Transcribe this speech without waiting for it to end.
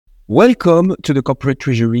Welcome to the Corporate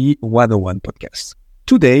Treasury 101 podcast.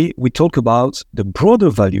 Today, we talk about the broader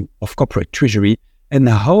value of corporate treasury and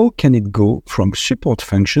how can it go from support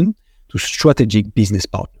function to strategic business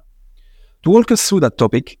partner. To walk us through that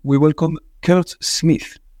topic, we welcome Kurth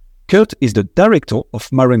Smith. Kurth is the director of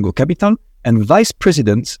Marengo Capital and vice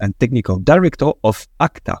president and technical director of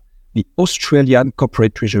ACTA, the Australian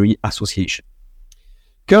Corporate Treasury Association.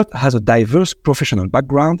 Kurth has a diverse professional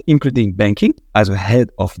background, including banking as a head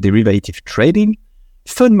of derivative trading,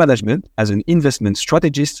 fund management as an investment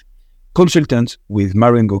strategist, consultant with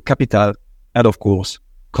Marengo Capital, and of course,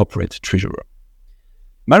 corporate treasurer.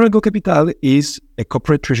 Marengo Capital is a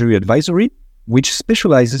corporate treasury advisory which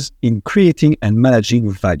specializes in creating and managing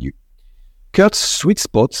value. Kurth's sweet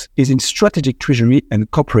spot is in strategic treasury and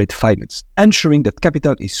corporate finance, ensuring that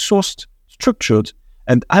capital is sourced, structured,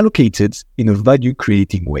 and allocated in a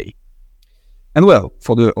value-creating way. And well,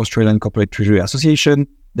 for the Australian Corporate Treasury Association,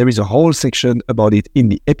 there is a whole section about it in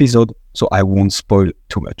the episode, so I won't spoil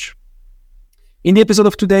too much. In the episode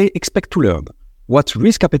of today, expect to learn what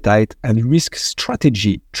risk appetite and risk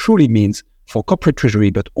strategy truly means for corporate treasury,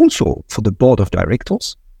 but also for the board of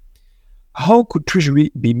directors. How could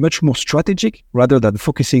treasury be much more strategic rather than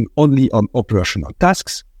focusing only on operational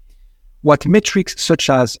tasks? What metrics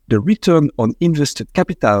such as the return on invested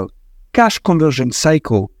capital, cash conversion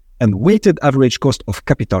cycle, and weighted average cost of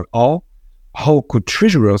capital are? How could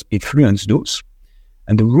treasurers influence those?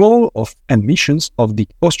 And the role of and missions of the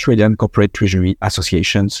Australian Corporate Treasury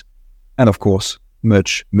Associations, and of course,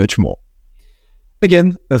 much, much more.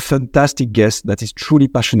 Again, a fantastic guest that is truly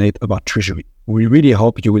passionate about treasury. We really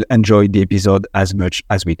hope you will enjoy the episode as much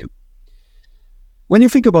as we do. When you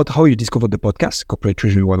think about how you discovered the podcast, Corporate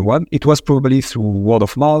Treasury 101, it was probably through word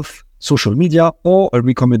of mouth, social media, or a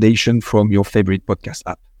recommendation from your favorite podcast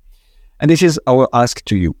app. And this is our ask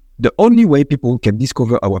to you. The only way people can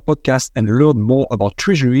discover our podcast and learn more about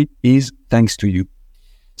treasury is thanks to you.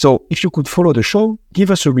 So if you could follow the show,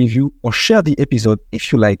 give us a review, or share the episode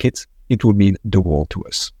if you like it, it would mean the world to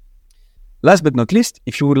us. Last but not least,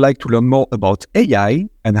 if you would like to learn more about AI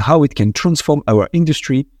and how it can transform our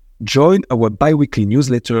industry, join our bi-weekly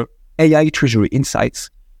newsletter, AI Treasury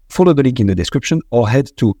Insights. Follow the link in the description or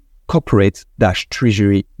head to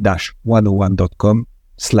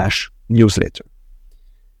corporate-treasury-101.com/newsletter.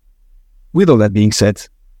 With all that being said,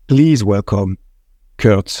 please welcome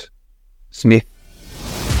Kurth Smith.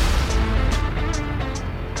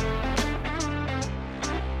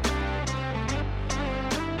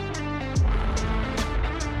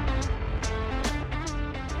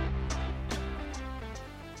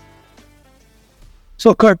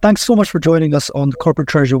 So, Kurth, thanks so much for joining us on the Corporate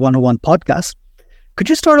Treasury 101 podcast. Could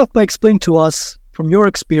you start off by explaining to us, from your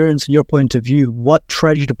experience and your point of view, what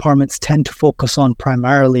Treasury departments tend to focus on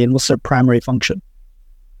primarily and what's their primary function?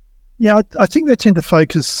 Yeah, I think they tend to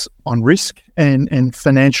focus on risk and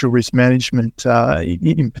financial risk management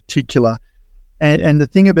in particular. And the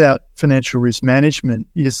thing about financial risk management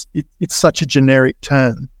is it's such a generic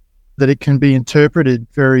term that it can be interpreted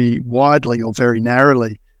very widely or very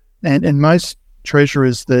narrowly. And most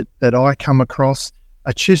treasurers that I come across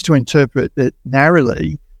choose to interpret it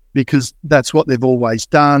narrowly because that's what they've always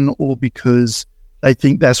done or because they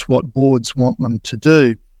think that's what boards want them to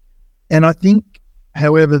do. And I think,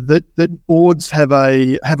 however, that boards have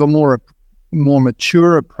a more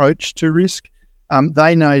mature approach to risk.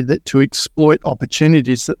 They know that to exploit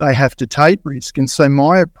opportunities that they have to take risk. And so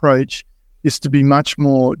my approach is to be much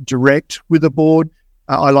more direct with the board.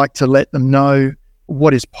 I like to let them know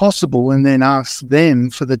what is possible and then ask them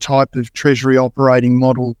for the type of treasury operating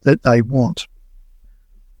model that they want.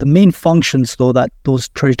 The main functions, though, that those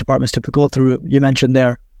treasury departments typically go through, you mentioned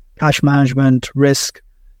there, cash management, risk,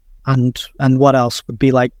 and what else would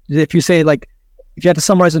be like, if you say, like, if you had to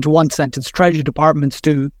summarize into one sentence, treasury departments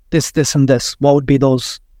do this, this, and this, what would be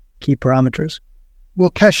those key parameters?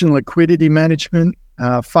 Well, cash and liquidity management,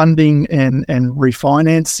 funding and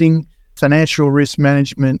refinancing, financial risk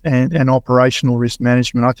management and operational risk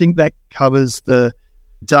management. I think that covers the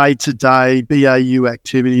day-to-day BAU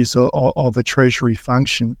activities of a treasury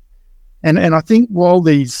function. And I think while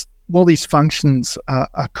these functions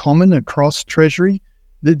are common across treasury,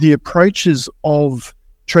 the approaches of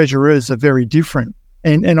treasurers are very different.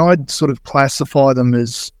 And I'd sort of classify them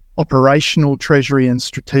as operational treasury and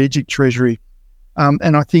strategic treasury.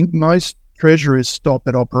 And I think most treasurers stop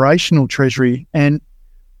at operational treasury. And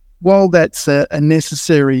while that's a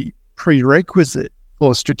necessary prerequisite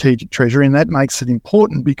for strategic treasury, and that makes it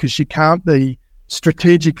important because you can't be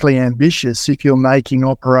strategically ambitious if you're making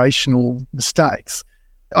operational mistakes.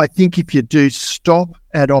 I think if you do stop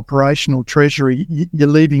at operational treasury, you're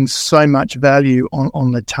leaving so much value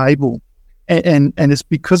on the table. And it's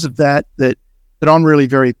because of that I'm really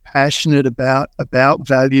very passionate about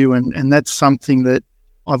value. And that's something that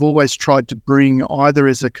I've always tried to bring either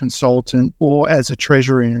as a consultant or as a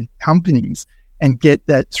treasurer in companies and get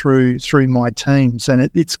that through my teams. And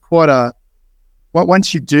it's quite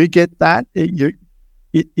once you do get that, it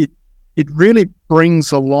really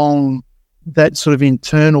brings along that sort of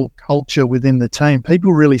internal culture within the team.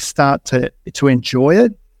 People really start to enjoy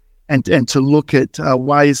it and to look at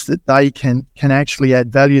ways that they can actually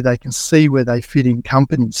add value. They can see where they fit in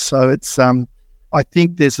companies. So it's I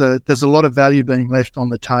think there's a lot of value being left on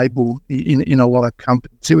the table in a lot of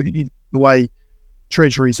companies. In the way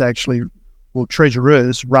treasuries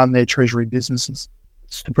treasurers run their treasury businesses.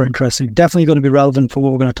 Super interesting. Definitely going to be relevant for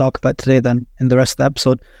what we're going to talk about today then in the rest of the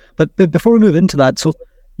episode. But before we move into that, so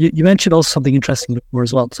you mentioned also something interesting before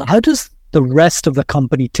as well. So how does the rest of the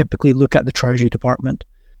company typically look at the Treasury department?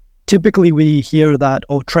 Typically we hear that,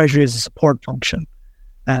 Treasury is a support function.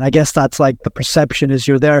 And I guess that's like the perception is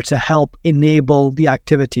you're there to help enable the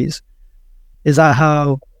activities. Is that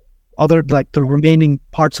how the remaining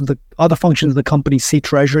parts of the other functions of the company see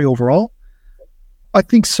Treasury overall? I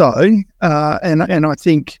think so. And I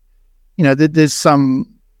think, there's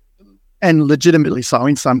some, and legitimately so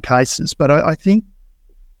in some cases, but I think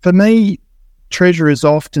for me, treasurers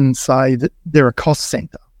often say that they're a cost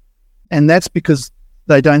centre. And that's because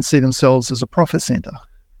they don't see themselves as a profit centre,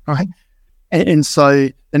 right? And so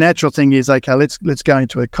the natural thing is, okay, let's go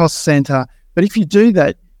into a cost centre. But if you do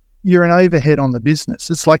that, you're an overhead on the business.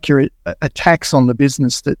 It's like you're a tax on the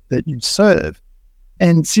business that you serve.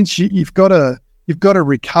 And since you've got to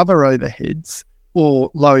recover overheads or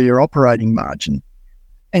lower your operating margin,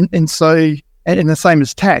 and so the same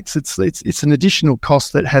as tax, it's an additional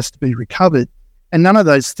cost that has to be recovered. And none of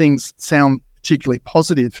those things sound particularly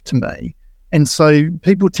positive to me. And so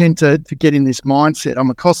people tend to get in this mindset: I'm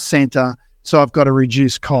a cost centre, so I've got to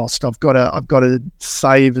reduce cost. I've got to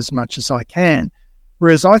save as much as I can.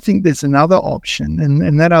 Whereas I think there's another option,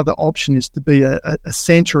 and that other option is to be a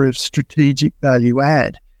centre of strategic value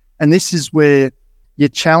add. And this is where you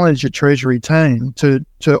challenge your treasury team to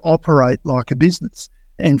operate like a business.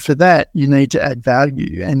 And for that, you need to add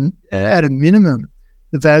value. And at a minimum,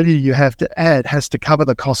 the value you have to add has to cover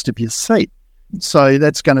the cost of your seat. So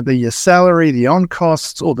that's going to be your salary, the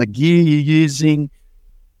on-costs, or the gear you're using.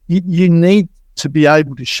 You need to be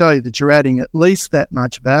able to show that you're adding at least that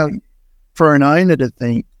much value for an owner to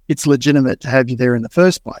think it's legitimate to have you there in the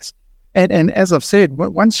first place. And as I've said,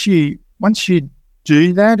 once you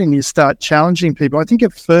do that and you start challenging people, I think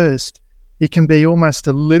at first it can be almost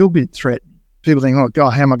a little bit threatening. People think, oh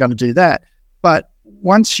God, how am I going to do that? But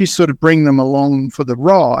once you sort of bring them along for the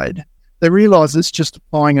ride, they realise it's just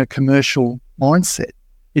applying a commercial mindset.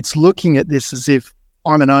 It's looking at this as if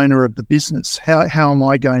I'm an owner of the business. How am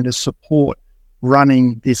I going to support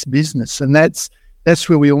running this business? And that's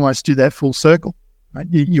where we almost do that full circle. Right?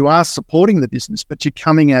 You are supporting the business, but you're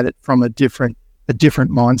coming at it from a different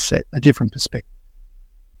mindset, a different perspective.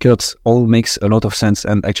 Kurth, all makes a lot of sense.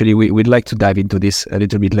 And actually, we'd like to dive into this a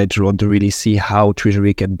little bit later on to really see how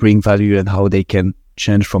Treasury can bring value and how they can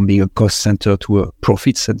change from being a cost center to a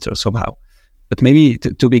profit center somehow. But maybe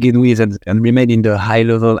to begin with and remain in the high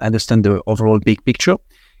level, understand the overall big picture,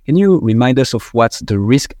 can you remind us of what the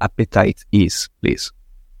risk appetite is, please?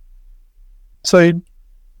 So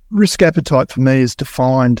risk appetite for me is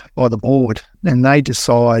defined by the board, and they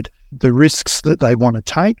decide the risks that they want to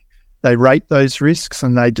take. They rate those risks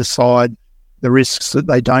and they decide the risks that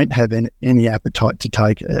they don't have any appetite to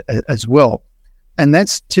take as well. And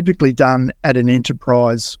that's typically done at an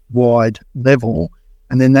enterprise-wide level,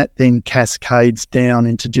 and then that cascades down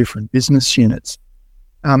into different business units.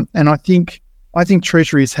 And I think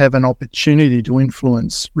treasuries have an opportunity to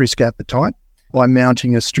influence risk appetite by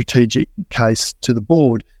mounting a strategic case to the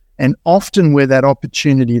board. And often where that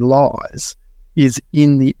opportunity lies is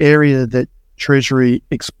in the area that Treasury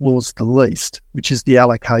explores the least, which is the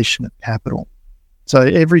allocation of capital. So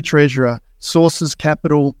every treasurer sources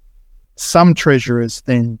capital. Some treasurers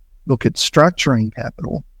then look at structuring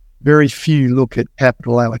capital. Very few look at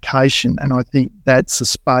capital allocation. And I think that's a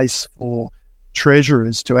space for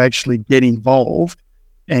treasurers to actually get involved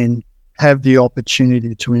and have the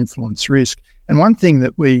opportunity to influence risk. And one thing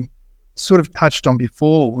that we sort of touched on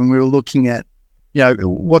before when we were looking at,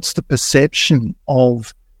 what's the perception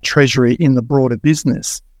of Treasury in the broader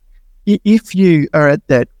business? If you are at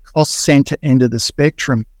that cost center end of the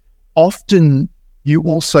spectrum, often you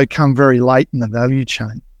also come very late in the value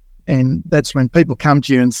chain. And that's when people come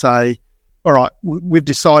to you and say, all right, we've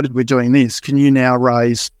decided we're doing this. Can you now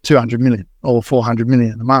raise 200 million or 400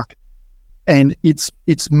 million in the market? And it's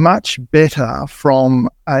much better from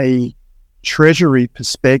a Treasury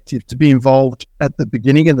perspective to be involved at the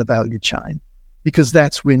beginning of the value chain, because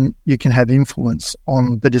that's when you can have influence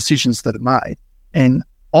on the decisions that are made. And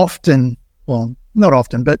often, well, not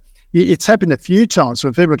often, but it's happened a few times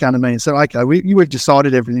where people come to me and say, okay, we've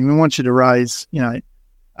decided everything. We want you to raise,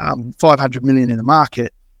 500 million in the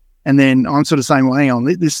market. And then I'm sort of saying, well, hang on,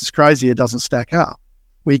 this is crazy. It doesn't stack up.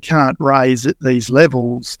 We can't raise at these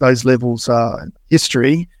levels. Those levels are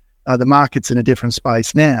history. The market's in a different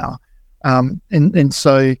space now. And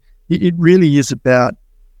so it really is about,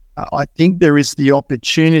 I think there is the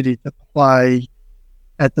opportunity to play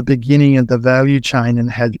at the beginning of the value chain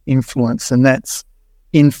and have influence, and that's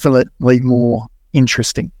infinitely more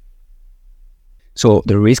interesting. So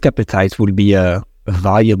the risk appetite will be a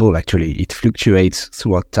variable, actually. It fluctuates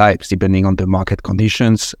throughout types depending on the market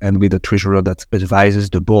conditions, and with a treasurer that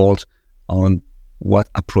advises the board on what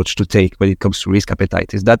approach to take when it comes to risk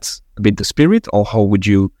appetite. Is that a bit the spirit, or how would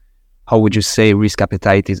you say risk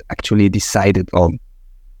appetite is actually decided on?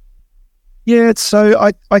 Yeah,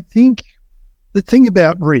 so I think the thing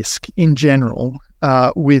about risk in general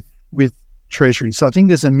with Treasury, so I think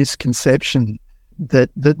there's a misconception that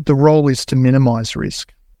the role is to minimize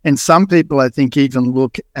risk. And some people, I think, even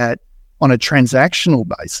look at, on a transactional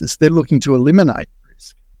basis, they're looking to eliminate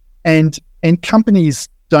risk. And companies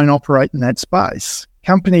don't operate in that space.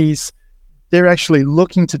 Companies, they're actually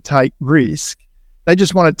looking to take risk. They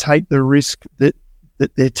just want to take the risk that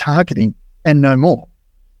they're targeting and no more.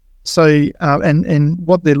 So, and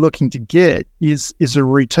what they're looking to get is a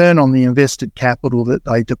return on the invested capital that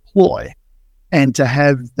they deploy, and to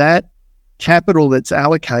have that capital that's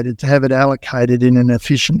allocated, to have it allocated in an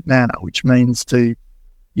efficient manner, which means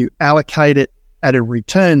you allocate it at a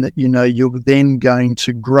return that you're then going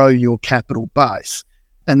to grow your capital base,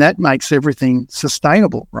 and that makes everything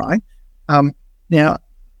sustainable, right? Now,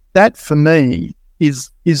 that for me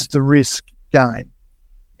is the risk game.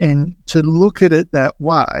 And to look at it that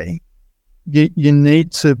way, you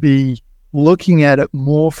need to be looking at it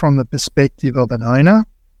more from the perspective of an owner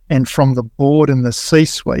and from the board and the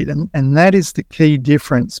C-suite. And that is the key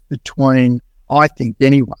difference between, I think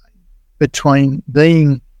anyway, between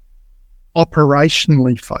being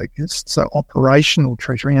operationally focused, so operational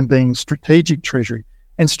treasury, and being strategic treasury.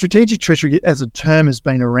 And strategic treasury as a term has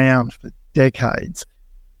been around for decades.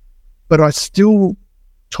 But I still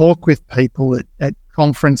talk with people at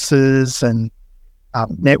conferences and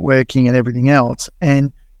networking and everything else,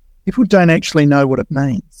 and people don't actually know what it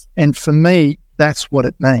means. And for me, that's what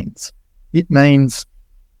it means. It means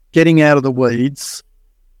getting out of the weeds,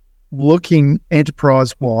 looking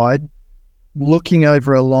enterprise-wide, looking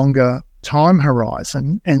over a longer time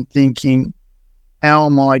horizon and thinking, how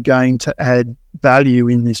am I going to add value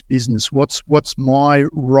in this business? What's my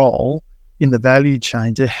role in the value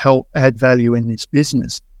chain to help add value in this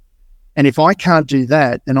business? And if I can't do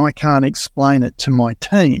that, then I can't explain it to my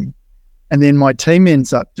team. And then my team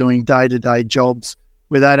ends up doing day-to-day jobs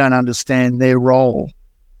where they don't understand their role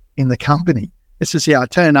in the company. It's just, I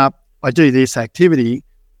turn up, I do this activity,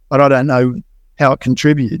 but I don't know how it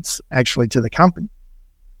contributes actually to the company.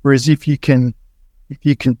 Whereas if you can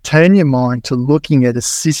turn your mind to looking at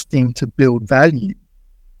assisting to build value,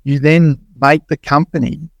 you then make the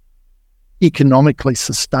company economically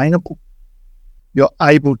sustainable. You're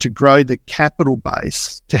able to grow the capital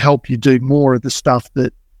base to help you do more of the stuff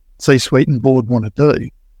that C-suite and board want to do.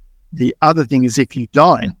 The other thing is, if you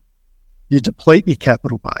don't, you deplete your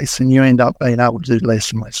capital base and you end up being able to do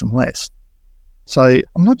less and less and less. So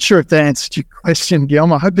I'm not sure if that answered your question,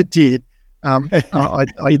 Guillaume. I hope it did. I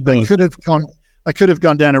could have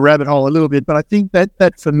gone down a rabbit hole a little bit, but I think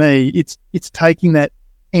that for me, it's taking that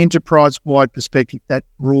enterprise-wide perspective, that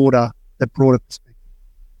broader perspective.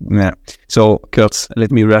 Yeah. So, Kurth,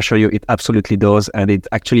 let me reassure you, it absolutely does. And it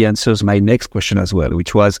actually answers my next question as well,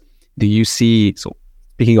 which was, do you see, so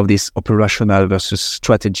speaking of this operational versus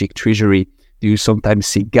strategic treasury, do you sometimes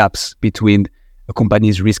see gaps between a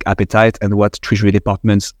company's risk appetite and what treasury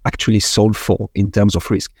departments actually solve for in terms of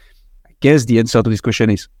risk? I guess the answer to this question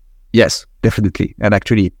is yes, definitely. And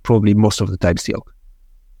actually, probably most of the time still.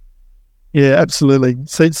 Yeah, absolutely.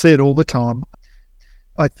 See it all the time.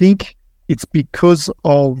 I think it's because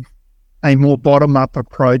of a more bottom-up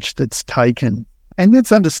approach that's taken. And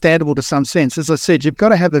that's understandable to some sense. As I said, you've got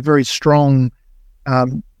to have a very strong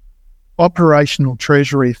operational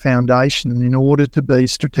treasury foundation in order to be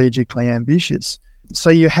strategically ambitious. So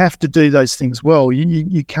you have to do those things well.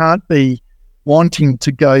 You can't be wanting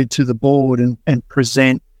to go to the board and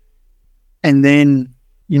present and then,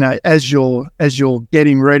 as you're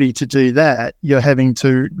getting ready to do that, you're having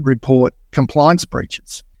to report compliance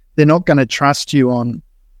breaches. They're not going to trust you on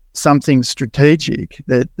something strategic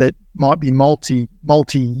that might be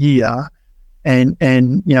multi-year and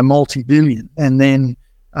multi-billion, and then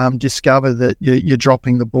discover that you're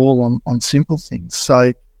dropping the ball on simple things.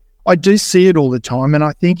 So I do see it all the time, and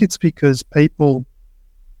I think it's because people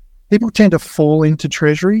tend to fall into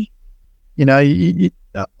Treasury.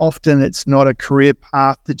 Often it's not a career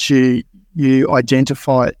path that you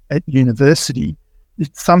identify at university.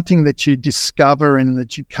 It's something that you discover and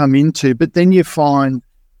that you come into, but then you find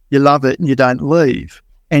you love it and you don't leave,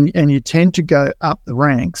 and you tend to go up the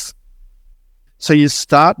ranks. So you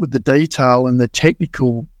start with the detail and the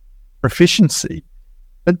technical proficiency,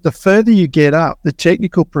 but the further you get up, the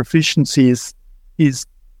technical proficiency is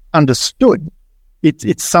understood.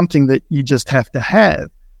 It's something that you just have to have.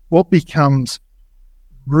 What becomes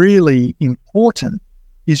really important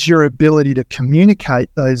is your ability to communicate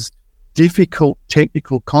those difficult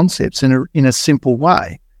technical concepts in a simple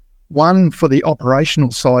way. One, for the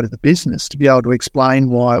operational side of the business, to be able to explain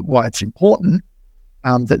why it's important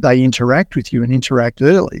that they interact with you and interact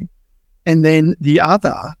early. And then the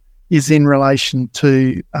other is in relation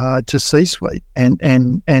to C-suite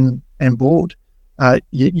and board.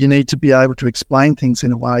 You need to be able to explain things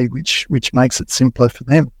in a way which makes it simpler for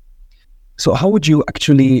them. So how would you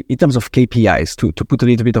actually, in terms of KPIs, to put a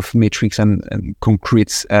little bit of metrics and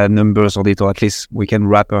concrete numbers on it, or at least we can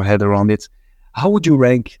wrap our head around it, how would you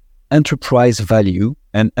rank enterprise value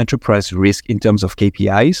and enterprise risk in terms of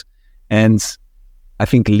KPIs? And I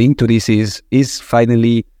think linked to this is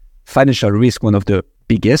finally financial risk one of the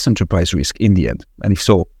biggest enterprise risk in the end? And if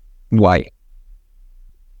so, why?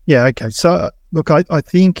 Yeah, okay. So look, I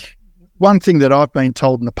think one thing that I've been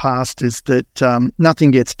told in the past is that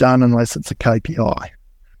nothing gets done unless it's a KPI.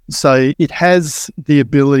 So it has the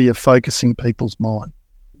ability of focusing people's mind.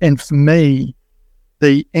 And for me,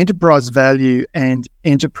 the enterprise value and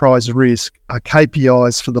enterprise risk are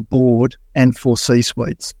KPIs for the board and for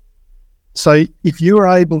C-suites. So if you are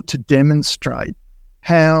able to demonstrate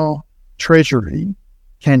how Treasury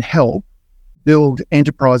can help build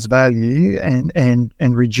enterprise value and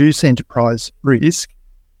reduce enterprise risk,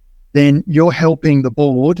 then you're helping the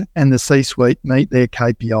board and the C-suite meet their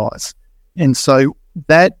KPIs. And so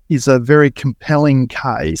that is a very compelling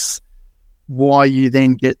case why you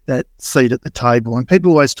then get that seat at the table. And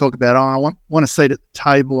people always talk about, I want a seat at the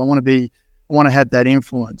table. I want to have that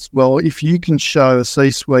influence. Well, if you can show a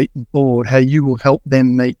C-suite and board how you will help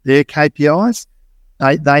them meet their KPIs,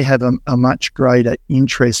 they have a much greater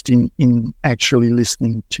interest in actually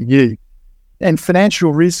listening to you. And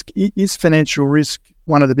financial risk, is financial risk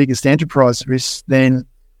one of the biggest enterprise risks? Then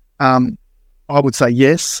I would say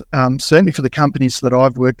yes. Certainly for the companies that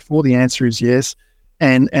I've worked for, the answer is yes.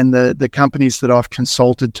 And the companies that I've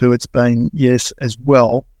consulted to, it's been yes as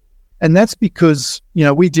well. And that's because,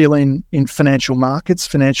 we deal in financial markets.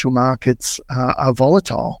 Financial markets are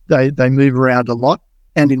volatile. They move around a lot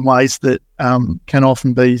and in ways that can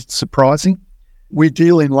often be surprising. We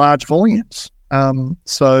deal in large volumes.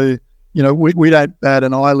 So, we don't bat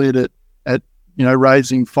an eyelid at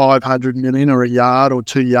raising 500 million or a yard or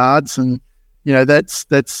 2 yards. And,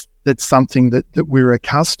 that's something that we're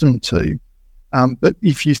accustomed to. But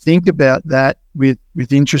if you think about that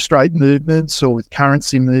with interest rate movements or with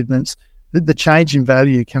currency movements, the change in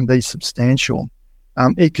value can be substantial.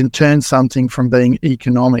 It can turn something from being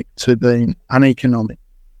economic to being uneconomic.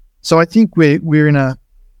 So I think we're in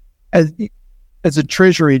as a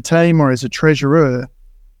Treasury team or as a treasurer,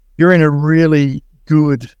 you're in a really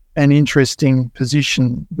good and interesting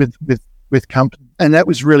position with companies. And that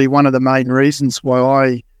was really one of the main reasons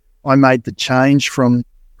why I made the change from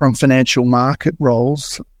financial market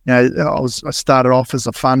roles. I started off as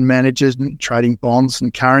a fund manager trading bonds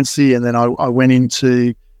and currency, and then I went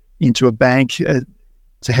into a bank to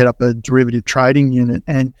head up a derivative trading unit.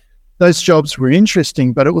 And those jobs were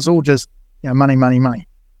interesting, but it was all just money,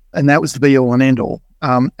 and that was the be all and end all.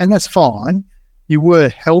 And that's fine. You were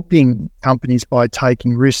helping companies by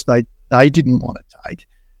taking risks they didn't want to take,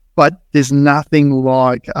 but there's nothing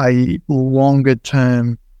like a longer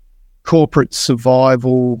term corporate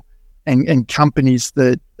survival and companies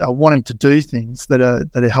that are wanting to do things that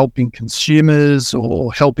are helping consumers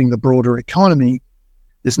or helping the broader economy.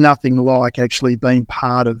 There's nothing like actually being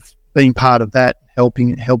part of that,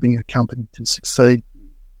 helping a company to succeed.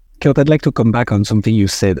 Kurth, I'd like to come back on something you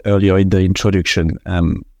said earlier in the introduction,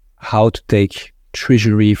 how to take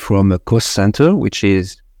Treasury from a cost center, which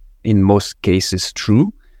is in most cases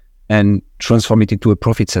true, and transform it into a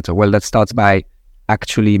profit center. Well, that starts by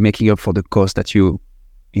actually making up for the cost that you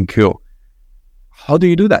incur. How do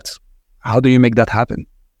you do that? How do you make that happen?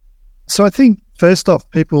 So I think first off,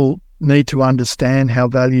 people need to understand how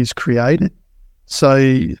value is created.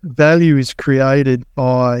 So value is created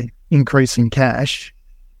by increasing cash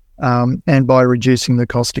and by reducing the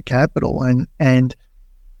cost of capital. And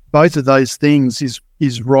both of those things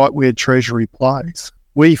is right where Treasury plays.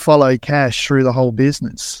 We follow cash through the whole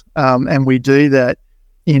business, and we do that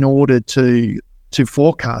in order to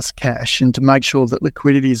forecast cash and to make sure that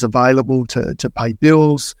liquidity is available to pay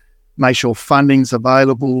bills, make sure funding's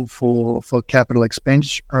available for capital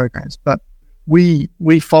expenditure programs. But we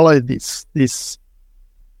follow this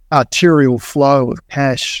arterial flow of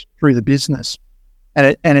cash through the business,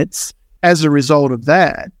 and it's as a result of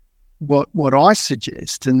that. What I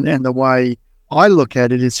suggest and the way I look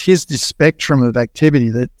at it is, here's this spectrum of activity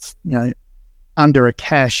that's under a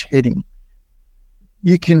cash heading.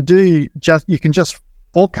 You can just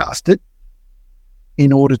forecast it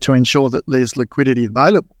in order to ensure that there's liquidity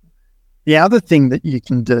available. The other thing that you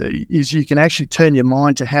can do is you can actually turn your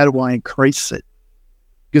mind to, how do I increase it?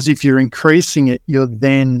 Because if you're increasing it, you're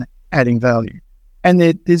then adding value. And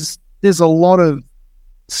there's a lot of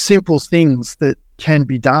simple things that can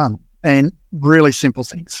be done, and really simple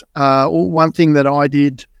things. One thing that I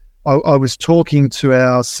did, I was talking to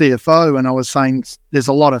our CFO and I was saying there's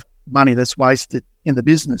a lot of money that's wasted in the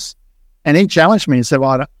business. And he challenged me and said,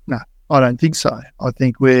 well, I don't think so. I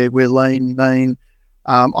think we're lean, mean.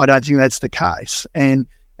 I don't think that's the case. And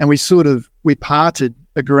we parted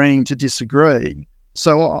agreeing to disagree.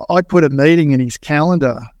 So I put a meeting in his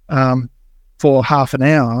calendar for half an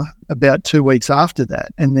hour about 2 weeks after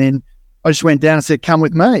that. And then I just went down and said, come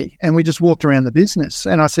with me. And we just walked around the business.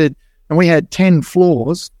 And I said, and we had 10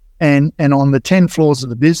 floors. And on the 10 floors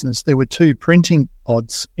of the business, there were 2 printing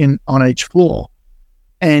pods on each floor.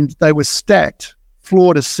 And they were stacked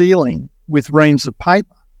floor to ceiling with reams of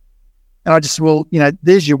paper. And I just said, well,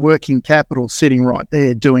 there's your working capital sitting right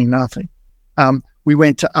there doing nothing. We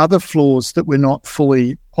went to other floors that were not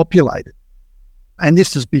fully populated. And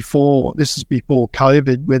this is before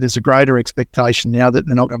COVID, where there's a greater expectation now that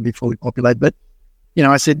they're not going to be fully populated. But,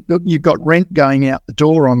 I said, look, you've got rent going out the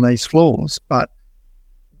door on these floors, but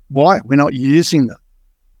why? We're not using them.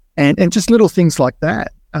 And just little things like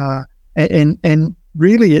that. And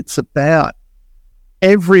really it's about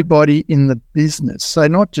everybody in the business. So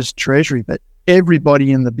not just Treasury, but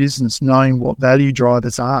everybody in the business knowing what value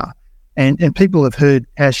drivers are. And people have heard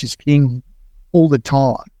cash is king all the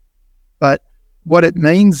time. But what it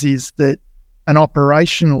means is that an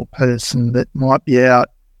operational person that might be out,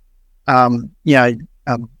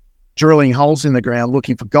 drilling holes in the ground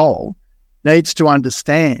looking for gold needs to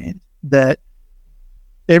understand that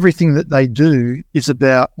everything that they do is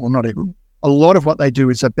about, well, not everything, a lot of what they do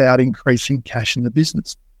is about increasing cash in the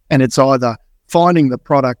business. And it's either finding the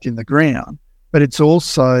product in the ground, but it's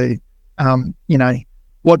also,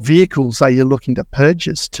 what vehicles are you looking to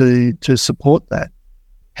purchase to support that?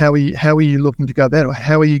 How are you looking to go about it?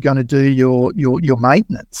 How are you going to do your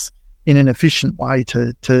maintenance in an efficient way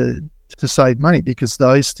to save money? Because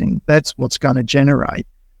those things, that's what's going to generate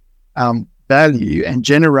value, and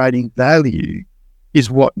generating value is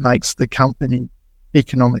what makes the company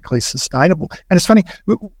economically sustainable. And it's funny,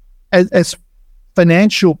 as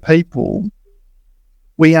financial people,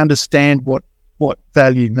 we understand what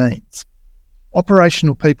value means.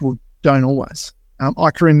 Operational people don't always.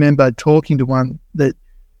 I can remember talking to one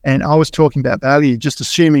and I was talking about value, just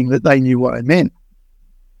assuming that they knew what I meant.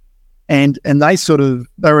 And they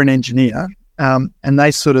were an engineer, and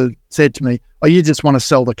they sort of said to me, oh, you just want to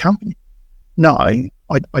sell the company. No,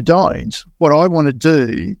 I don't. What I want to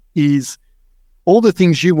do is all the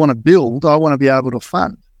things you want to build, I want to be able to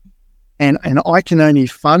fund. And I can only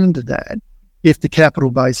fund that if the capital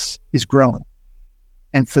base is growing.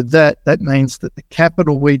 And for that means that the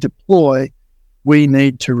capital we deploy, we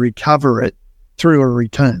need to recover it through a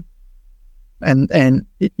return. And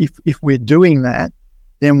if we're doing that,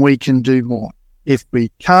 then we can do more. If we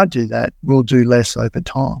can't do that, we'll do less over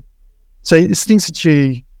time. So it's things that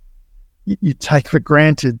you take for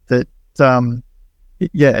granted that,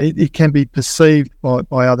 it can be perceived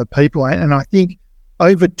by other people. And I think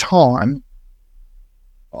over time,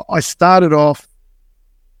 I started off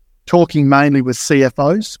talking mainly with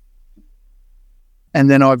CFOs. And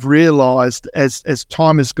then I've realised as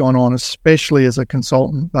time has gone on, especially as a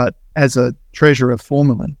consultant, but as a treasurer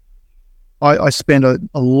formerly, I spend a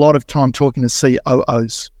lot of time talking to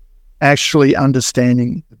COOs, actually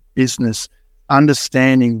understanding the business,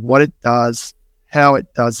 understanding what it does, how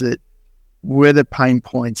it does it, where the pain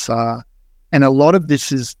points are. And a lot of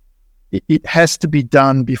this it has to be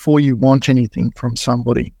done before you want anything from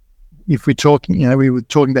somebody. if we're talking, we were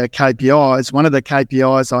talking about KPIs. One of the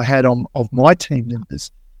KPIs I had of my team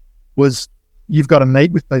members was you've got to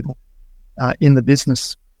meet with people in the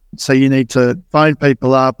business. So you need to phone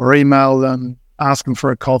people up or email them, ask them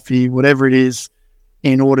for a coffee, whatever it is,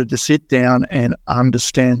 in order to sit down and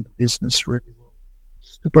understand the business really well.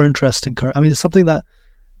 Super interesting, Kurth. It's something that,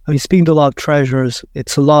 speaking to a lot of treasurers,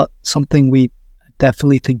 it's something we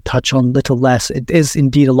definitely think touch on a little less. It is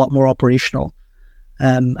indeed a lot more operational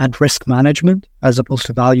and risk management as opposed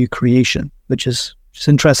to value creation, which is just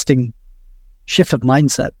interesting shift of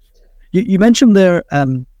mindset. You mentioned there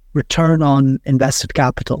return on invested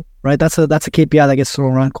capital, right? That's a KPI that gets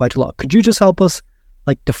thrown around quite a lot. Could you just help us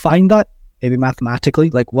define that, maybe mathematically?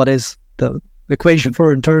 What is the equation for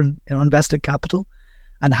return on invested capital,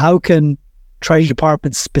 and how can Treasury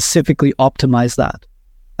departments specifically optimize that?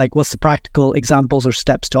 What's the practical examples or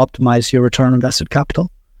steps to optimize your return on invested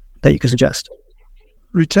capital that you could suggest?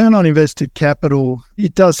 Return on invested capital,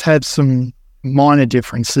 it does have some minor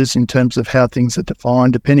differences in terms of how things are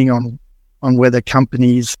defined, depending on whether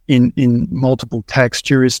companies in multiple tax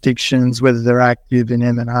jurisdictions, whether they're active in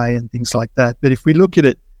M&A and things like that. But if we look at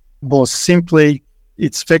it more simply,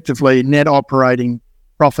 it's effectively net operating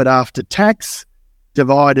profit after tax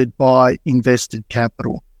divided by invested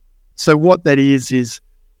capital. So what that is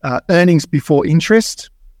earnings before interest,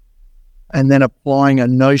 and then applying a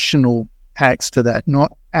notional tax to that,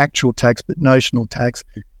 not actual tax, but notional tax,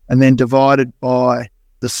 and then divided by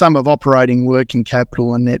the sum of operating working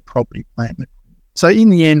capital and net property, plant. So in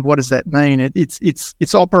the end, what does that mean?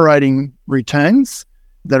 It's operating returns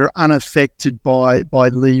that are unaffected by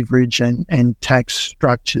leverage and tax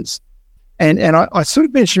structures. And I sort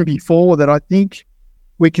of mentioned before that I think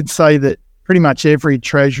we could say that pretty much every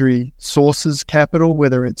Treasury sources capital,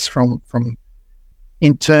 whether it's from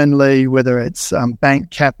internally, whether it's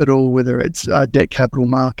bank capital, whether it's debt capital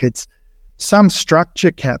markets, some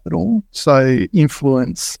structure capital, so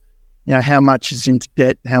influence, how much is into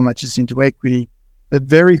debt, how much is into equity, but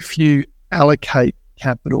very few allocate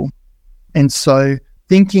capital. And so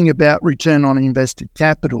thinking about return on invested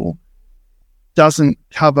capital doesn't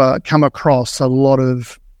come across a lot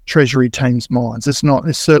of Treasury teams' minds. It's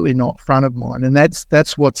certainly not front of mind. And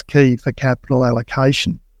that's what's key for capital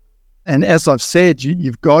allocation. And as I've said,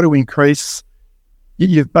 you've got to increase,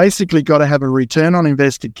 you've basically got to have a return on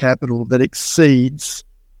invested capital that exceeds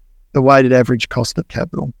the weighted average cost of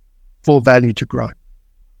capital for value to grow.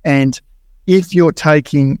 And if you're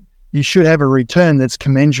you should have a return that's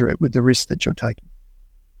commensurate with the risk that you're taking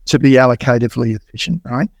to be allocatively efficient,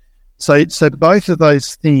 right? So both of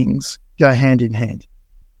those things go hand in hand.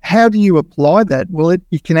 How do you apply that? Well,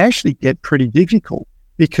 it can actually get pretty difficult,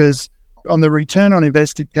 because on the return on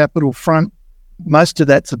invested capital front, most of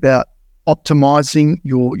that's about optimizing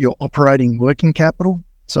your operating working capital.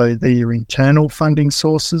 So they're your internal funding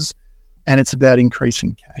sources, and it's about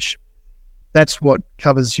increasing cash. That's what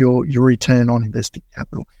covers your return on invested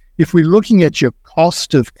capital. If we're looking at your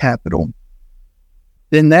cost of capital,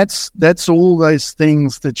 then that's all those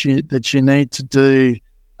things that you need to do.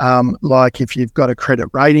 Like if you've got a credit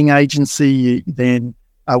rating agency, then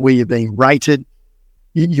where you're being rated,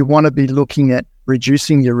 you want to be looking at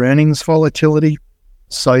reducing your earnings volatility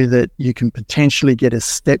so that you can potentially get a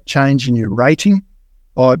step change in your rating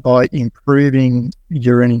by improving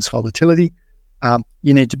your earnings volatility.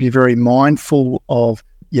 You need to be very mindful of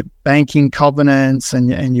your banking covenants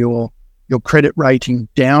and your credit rating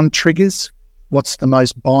down triggers. What's the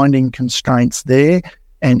most binding constraints there?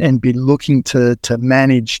 And be looking to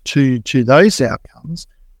manage to those outcomes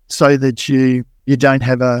so that you don't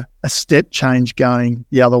have a step change going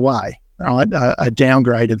the other way, right? A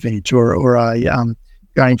downgrade event or a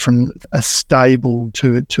going from a stable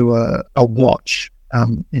to a watch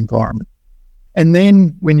environment. And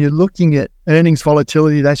then when you're looking at earnings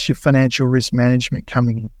volatility, that's your financial risk management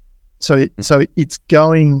coming in. So it's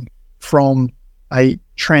going from a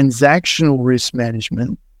transactional risk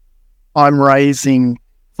management. I'm raising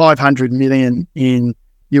 $500 million in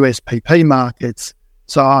USPP markets,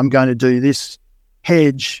 so I'm going to do this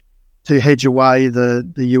hedge to hedge away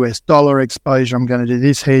the US dollar exposure. I'm going to do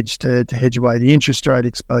this hedge to hedge away the interest rate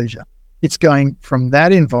exposure. It's going from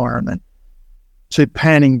that environment to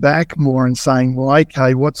panning back more and saying, well,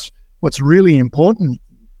 okay, what's really important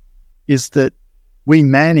is that we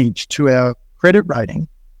manage to our credit rating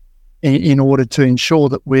in order to ensure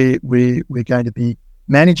that we're going to be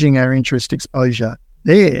managing our interest exposure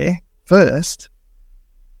there first,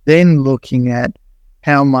 then looking at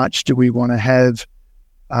how much do we want to have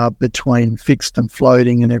between fixed and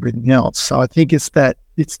floating and everything else. So I think it's that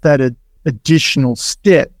additional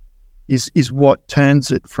step is what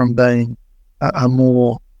turns it from being a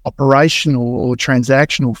more operational or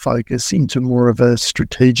transactional focus into more of a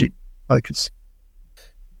strategic focus.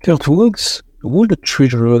 Kurth, would a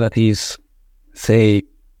treasurer that is, say,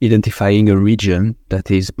 identifying a region that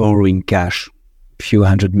is borrowing cash, a few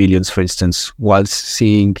hundred millions, for instance, while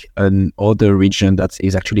seeing another region that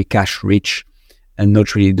is actually cash rich and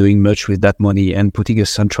not really doing much with that money and putting a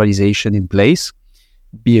centralization in place,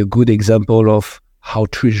 be a good example of how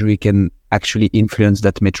Treasury can actually influence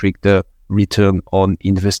that metric, the return on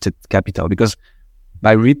invested capital? Because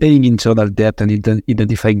by repaying internal debt and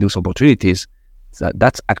identifying those opportunities,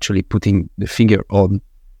 that's actually putting the finger on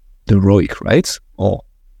the ROIC, right? Or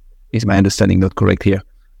is my understanding not correct here?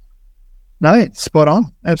 No, it's spot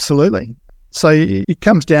on. Absolutely. So it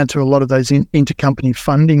comes down to a lot of those intercompany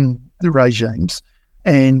funding regimes,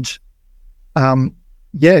 and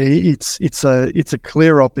it's a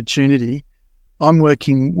clear opportunity. I'm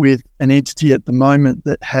working with an entity at the moment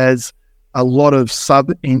that has a lot of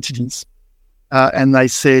sub entities, and they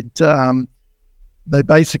said they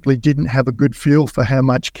basically didn't have a good feel for how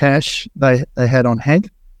much cash they had on hand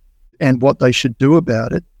and what they should do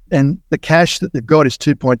about it. And the cash that they've got is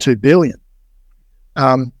 2.2 billion,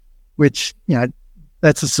 which,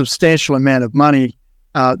 that's a substantial amount of money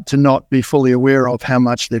to not be fully aware of how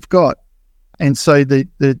much they've got. And so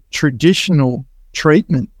the traditional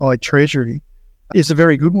treatment by Treasury is a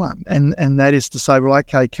very good one. And that is to say, well,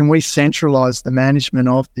 okay, can we centralise the management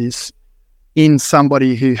of this in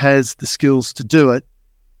somebody who has the skills to do it,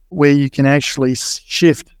 where you can actually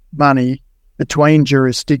shift money between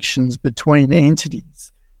jurisdictions, between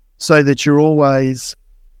entities, so that you're always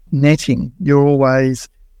netting, you're always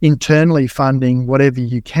internally funding whatever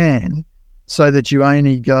you can, so that you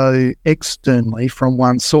only go externally from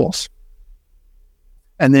one source.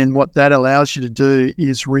 And then what that allows you to do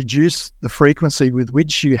is reduce the frequency with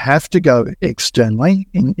which you have to go externally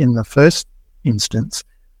in the first instance,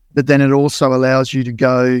 but then it also allows you to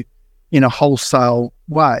go in a wholesale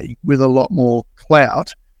way with a lot more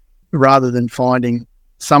clout, rather than finding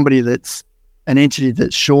somebody that's an entity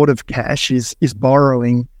that's short of cash is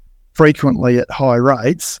borrowing frequently at high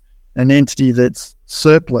rates. An entity that's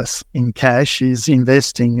surplus in cash is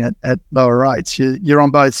investing at lower rates. You're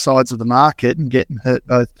on both sides of the market and getting hurt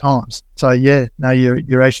both times. So you're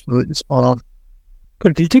absolutely spot on.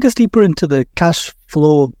 Could you take us deeper into the cash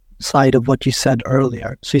flow side of what you said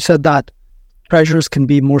earlier? So you said that treasurers can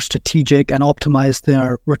be more strategic and optimize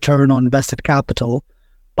their return on invested capital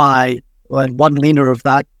by one lever of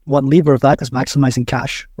that is maximizing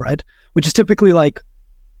cash, right? Which is typically like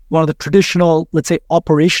one of the traditional, let's say,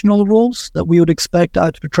 operational roles that we would expect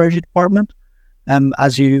out of the Treasury Department,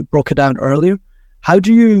 as you broke it down earlier. How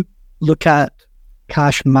do you look at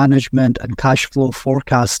cash management and cash flow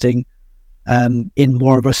forecasting in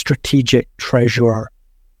more of a strategic treasurer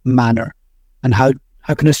manner? And how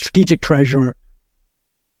can a strategic treasurer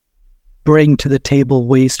bring to the table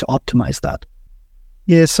ways to optimize that?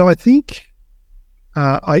 Yeah, so I think,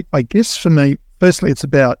 I guess for me, firstly, it's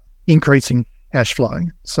about increasing cash flow.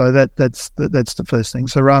 So that's the first thing.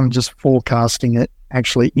 So rather than just forecasting it,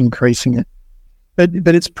 actually increasing it.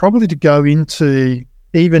 But it's probably to go into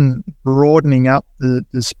even broadening up the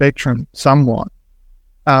spectrum somewhat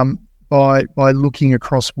by looking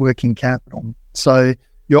across working capital. So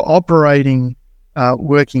your operating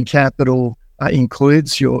working capital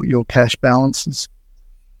includes your cash balances.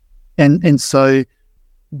 And so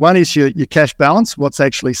one is your cash balance, what's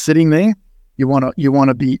actually sitting there. You want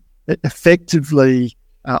to be effectively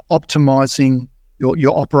optimizing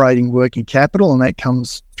your operating working capital, and that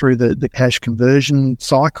comes through the cash conversion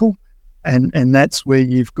cycle. And that's where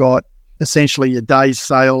you've got essentially your days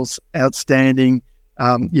sales outstanding,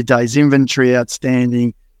 your days inventory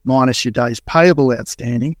outstanding, minus your days payable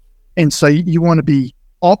outstanding. And so you want to be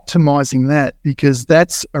optimizing that, because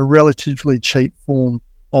that's a relatively cheap form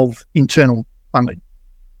of internal funding.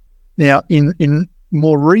 Now, in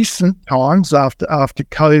more recent times, after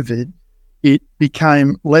COVID, it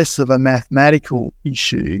became less of a mathematical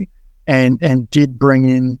issue and did bring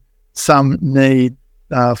in some need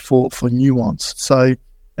for nuance. So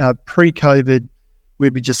pre-COVID,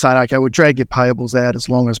 we'd be just saying, okay, we'll drag your payables out as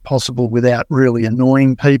long as possible without really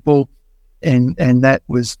annoying people. And that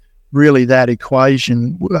was really that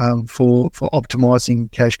equation for optimizing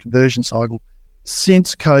cash conversion cycle.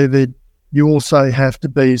 Since COVID, you also have to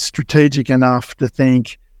be strategic enough to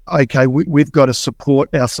think, okay, we've got to support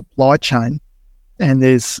our supply chain. And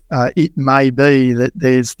there's it may be that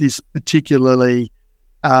there's this particularly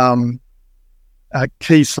a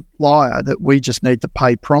key supplier that we just need to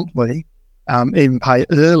pay promptly, even pay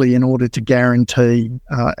early, in order to guarantee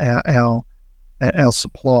our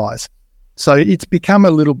supplies. So it's become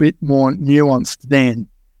a little bit more nuanced then.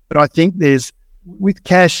 But I think with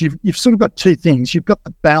cash, you've sort of got two things. You've got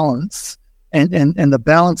the balance, and the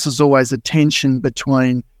balance is always a tension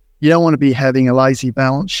between, you don't want to be having a lazy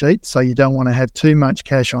balance sheet, so you don't want to have too much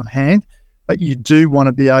cash on hand, but you do want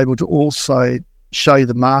to be able to also show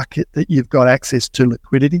the market that you've got access to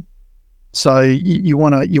liquidity. So you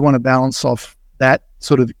want to balance off that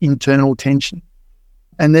sort of internal tension.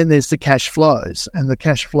 And then there's the cash flows, and the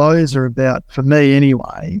cash flows are about, for me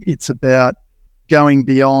anyway, it's about going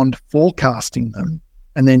beyond forecasting them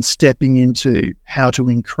and then stepping into how to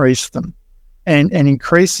increase them. And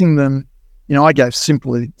increasing them, I gave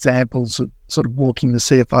simple examples of sort of walking the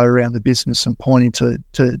CFO around the business and pointing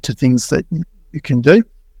to things that you can do.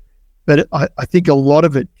 But I think a lot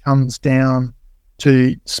of it comes down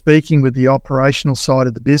to speaking with the operational side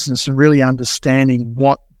of the business and really understanding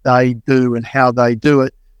what they do and how they do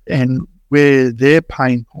it and where their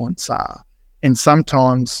pain points are. And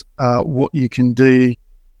sometimes what you can do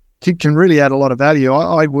can really add a lot of value.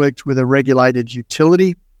 I worked with a regulated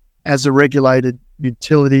utility. As a regulated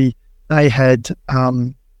utility, they had a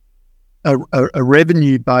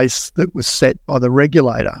revenue base that was set by the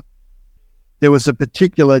regulator. There was a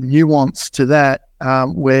particular nuance to that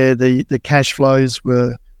where the cash flows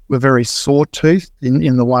were very sawtoothed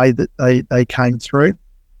in the way that they came through.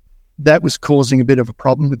 That was causing a bit of a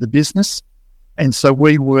problem with the business. And so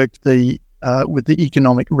we worked with the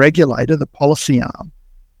economic regulator, the policy arm,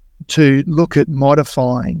 to look at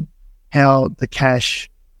modifying how the cash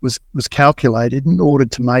was calculated in order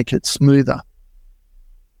to make it smoother.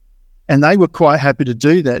 And they were quite happy to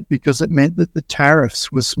do that because it meant that the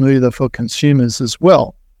tariffs were smoother for consumers as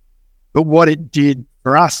well. But what it did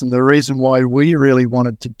for us, and the reason why we really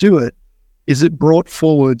wanted to do it, is it brought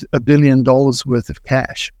forward $1 billion worth of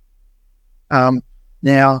cash.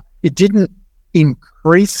 Now, it didn't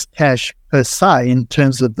increase cash per se in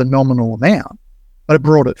terms of the nominal amount, but it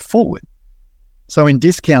brought it forward. So in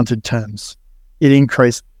discounted terms, it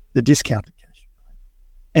increased the discounted cash.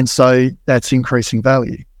 And so that's increasing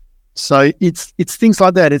value. So it's things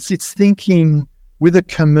like that. It's thinking with a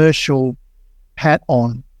commercial hat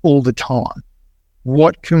on all the time.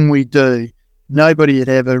 What can we do? Nobody had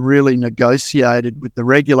ever really negotiated with the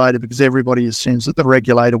regulator because everybody assumes that the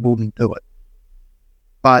regulator wouldn't do it.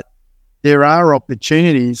 But there are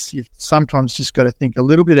opportunities. You've sometimes just got to think a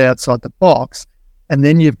little bit outside the box, and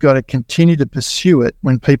then you've got to continue to pursue it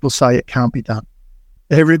when people say it can't be done.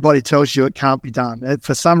 Everybody tells you it can't be done.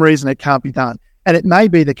 For some reason, it can't be done. And it may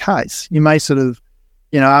be the case. You may sort of,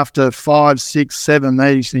 after 5, 6, 7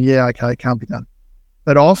 meetings, say, yeah, okay, it can't be done.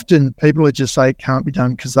 But often people would just say it can't be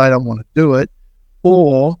done because they don't want to do it,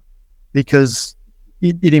 or because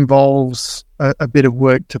it involves a bit of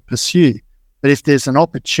work to pursue. But if there's an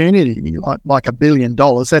opportunity like $1 billion,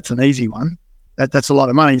 that's an easy one. That's a lot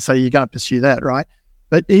of money, so you're going to pursue that, right?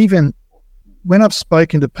 But even when I've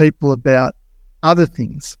spoken to people about other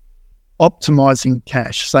things, optimizing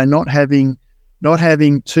cash, so not having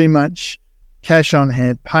too much cash on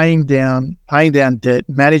hand, paying down debt,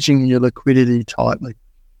 managing your liquidity tightly.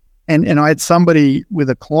 And I had somebody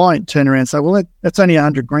with a client turn around and say, well, that's only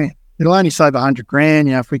 $100,000. It'll only save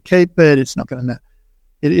 $100,000. If we keep it, it's not going to matter.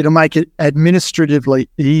 It'll make it administratively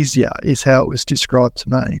easier, is how it was described to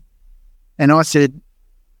me. And I said,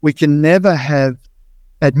 we can never have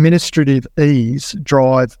administrative ease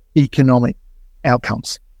drive economic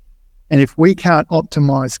outcomes. And if we can't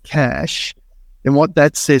optimize cash, then what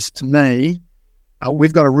that says to me,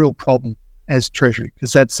 we've got a real problem as Treasury,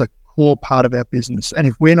 because that's a core part of our business. And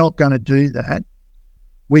if we're not going to do that,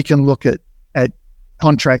 we can look at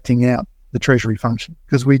contracting out the Treasury function,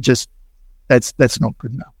 because that's not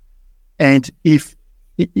good enough. And if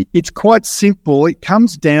it's quite simple, it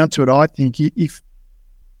comes down to it, I think, if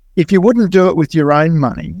you wouldn't do it with your own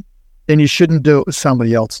money, then you shouldn't do it with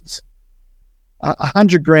somebody else's.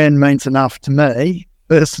 $100,000 means enough to me,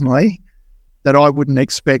 personally, that I wouldn't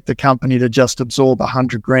expect the company to just absorb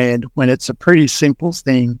 $100,000 when it's a pretty simple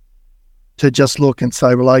thing to just look and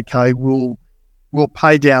say, well, okay, we'll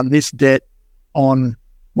pay down this debt on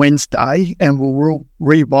Wednesday and we'll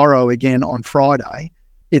re-borrow again on Friday.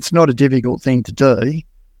 It's not a difficult thing to do,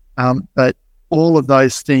 but all of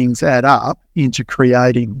those things add up into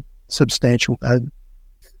creating substantial value.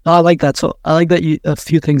 I like that. So I like that a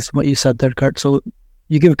few things from what you said there, Kurth. So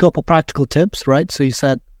you give a couple practical tips, right? So you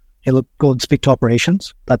said, hey, look, go and speak to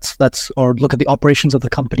operations. Or look at the operations of the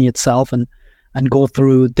company itself and go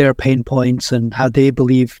through their pain points and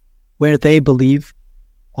where they believe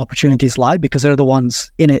opportunities lie, because they're the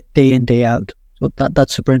ones in it day in, day out. So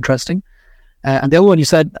that's super interesting. And the other one you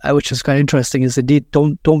said, which is kind of interesting, is indeed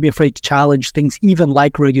don't be afraid to challenge things, even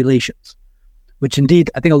like regulations, which indeed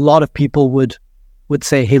I think a lot of people would would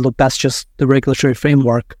say, hey, look, that's just the regulatory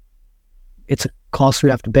framework. It's a cost we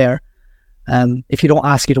have to bear. If you don't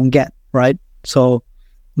ask, you don't get, right? So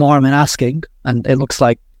no harm in asking. And it looks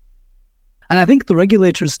like, and I think the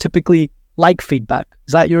regulators typically like feedback.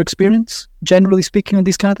 Is that your experience, generally speaking, on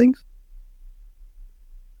these kind of things?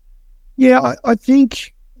 Yeah, I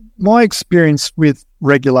think my experience with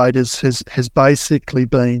regulators has basically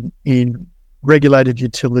been in regulated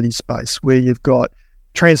utility space, where you've got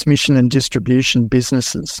transmission and distribution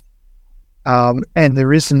businesses, and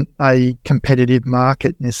there isn't a competitive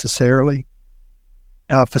market necessarily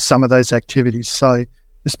for some of those activities. So,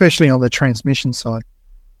 especially on the transmission side.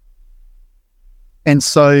 And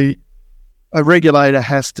so a regulator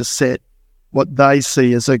has to set what they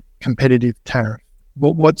see as a competitive tariff.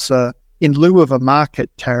 What's in lieu of a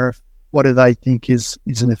market tariff, what do they think is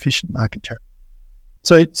an efficient market tariff?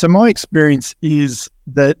 So my experience is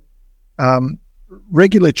that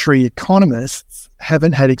regulatory economists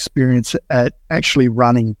haven't had experience at actually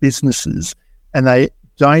running businesses, and they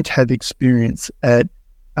don't have experience at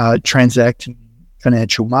transacting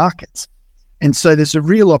financial markets. And so there's a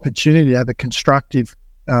real opportunity to have a constructive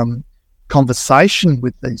conversation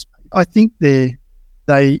with these people. I think they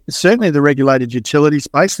certainly the regulated utility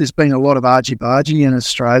space, there's been a lot of argy-bargy in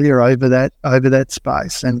Australia over that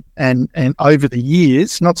space. And over the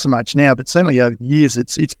years, not so much now, but certainly over the years,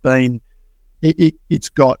 it's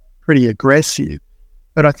got pretty aggressive.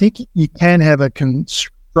 But I think you can have a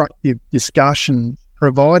constructive discussion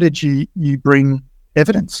provided you bring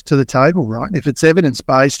evidence to the table, right? If it's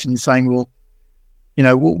evidence-based and you're saying, well, you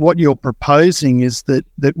know, what you're proposing is that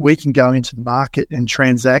we can go into the market and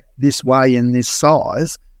transact this way in this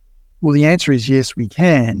size. Well, the answer is yes, we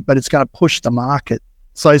can, but it's going to push the market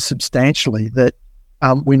so substantially that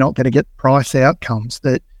we're not going to get price outcomes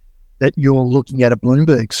that you're looking at a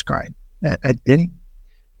Bloomberg screen at getting.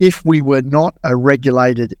 If we were not a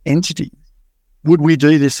regulated entity, would we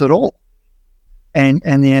do this at all? And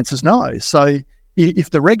the answer is no. So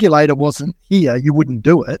if the regulator wasn't here, you wouldn't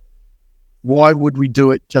do it. Why would we do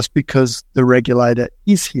it just because the regulator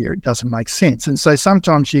is here? It doesn't make sense. And so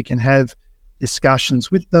sometimes you can have discussions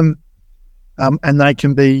with them and they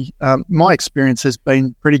can be, my experience has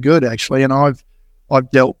been pretty good actually. And I've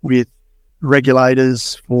dealt with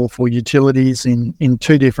regulators for utilities in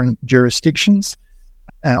two different jurisdictions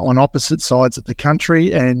on opposite sides of the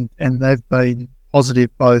country, and they've been positive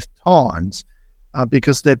both times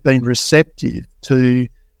because they've been receptive to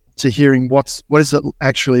hearing what is it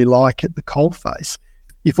actually like at the coalface.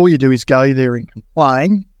 If all you do is go there and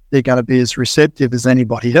complain, they're going to be as receptive as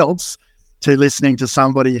anybody else to listening to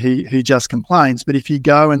somebody who just complains. But if you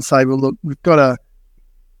go and say, well, look, we've got a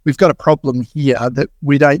problem here that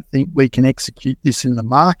we don't think we can execute this in the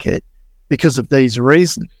market because of these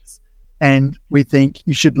reasons, and we think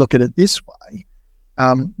you should look at it this way,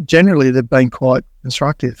 generally they've been quite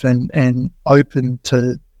constructive and open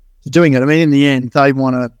to doing it. I mean, in the end,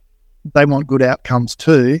 they want good outcomes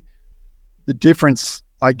too. The difference,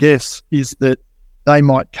 I guess, is that they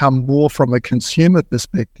might come more from a consumer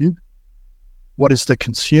perspective. What is the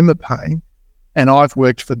consumer paying? And I've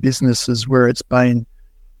worked for businesses where it's been,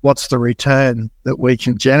 what's the return that we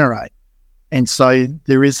can generate? And so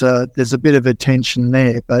there's a bit of a tension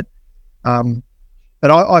there, but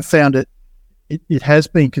I found it has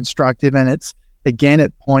been constructive, and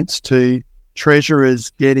it points to treasurers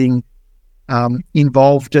getting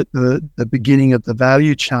involved at the beginning of the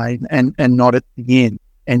value chain and not at the end.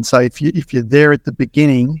 And so if you're there at the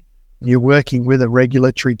beginning, you're working with a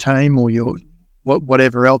regulatory team or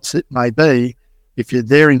whatever else it may be, if you're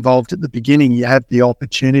there involved at the beginning, you have the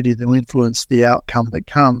opportunity to influence the outcome that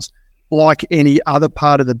comes. Like any other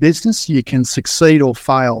part of the business, you can succeed or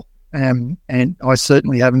fail. And I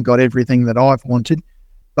certainly haven't got everything that I've wanted,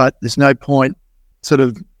 but there's no point sort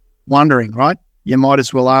of wondering, right? You might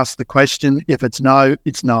as well ask the question. If it's no,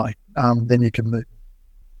 it's no. Then you can move.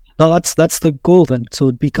 No, that's the goal then. So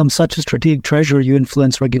it becomes such a strategic treasurer, you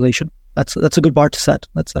influence regulation. That's a good bar to set.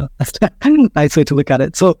 That's a nice way to look at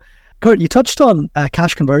it. So, Kurth, you touched on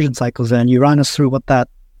cash conversion cycles, and you ran us through what that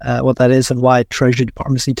is and why treasury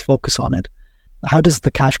departments need to focus on it. How does the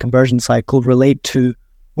cash conversion cycle relate to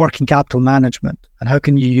working capital management, and how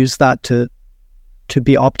can you use that to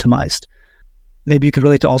be optimized? Maybe you could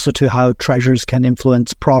relate also to how treasurers can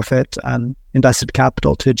influence profit and invested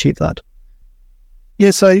capital to achieve that. Yeah,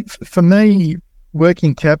 so for me,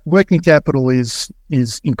 working capital is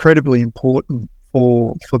incredibly important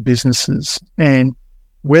for businesses, and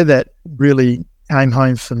where that really came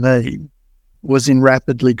home for me was in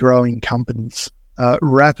rapidly growing companies.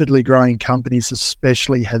 Rapidly growing companies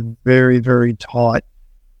especially have very, very tight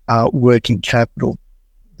working capital.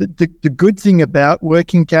 the good thing about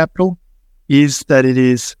working capital is that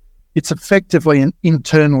it's effectively an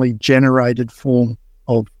internally generated form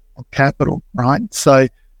of capital, right? So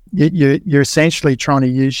you're essentially trying to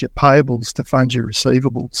use your payables to fund your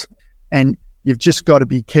receivables, and you've just got to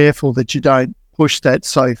be careful that you don't push that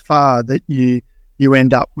so far that you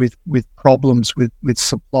end up with problems with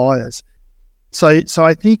suppliers. So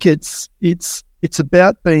I think it's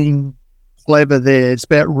about being clever there. It's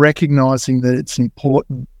about recognizing that it's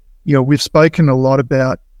important. We've spoken a lot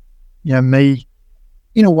about, me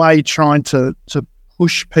in a way trying to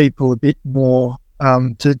push people a bit more,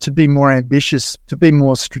 to be more ambitious, to be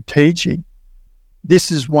more strategic.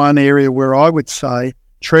 This is one area where I would say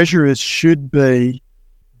treasurers should be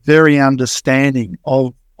very understanding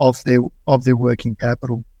of their working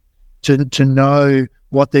capital, to know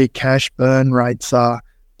what their cash burn rates are,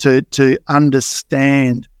 to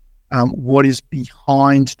understand what is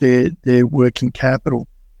behind their working capital.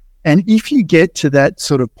 And if you get to that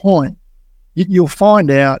sort of point, you'll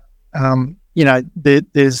find out,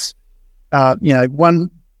 there's one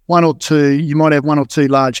or two, you might have one or two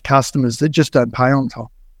large customers that just don't pay on time.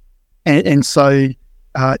 And so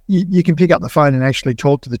you can pick up the phone and actually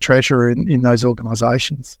talk to the treasurer in those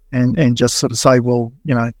organisations and just sort of say, well,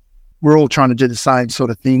 we're all trying to do the same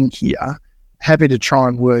sort of thing here. Happy to try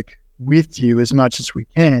and work with you as much as we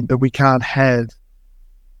can, but we can't have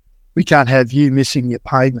you missing your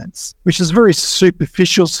payments, which is a very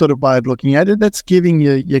superficial sort of way of looking at it. That's giving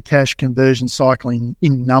you your cash conversion cycle in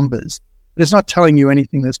numbers, but it's not telling you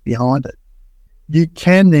anything that's behind it. You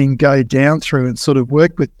can then go down through and sort of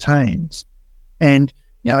work with teams, and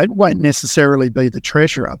it won't necessarily be the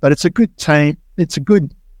treasurer, but it's a good team. It's a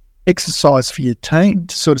good exercise for your team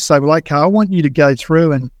to sort of say, well, okay, I want you to go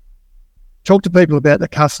through and talk to people about the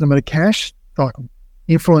customer to cash cycle,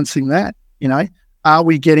 influencing that. Are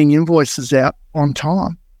we getting invoices out on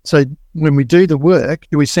time? So when we do the work,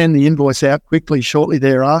 do we send the invoice out quickly shortly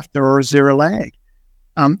thereafter, or is there a lag?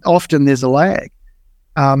 Often there's a lag.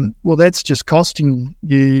 Well, that's just costing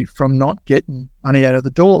you from not getting money out of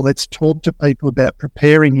the door. Let's talk to people about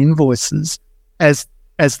preparing invoices as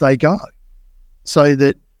they go, so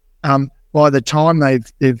that by the time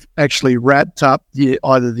they've actually wrapped up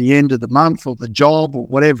either the end of the month or the job or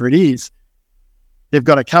whatever it is, they've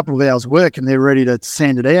got a couple of hours work and they're ready to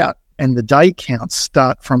send it out, and the day counts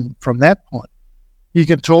start from that point. You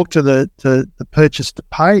can talk to the purchase to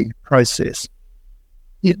pay process,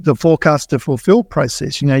 the forecast to fulfill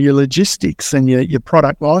process, your logistics and your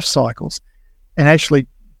product life cycles, and actually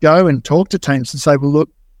go and talk to teams and say, well, look,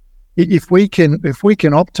 if we can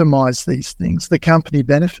optimize these things, the company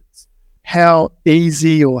benefits. How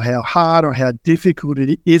easy or how hard or how difficult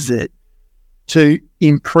is it to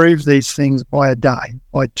improve these things by a day,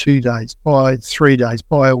 by 2 days, by 3 days,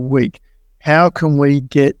 by a week? How can we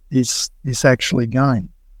get this actually going?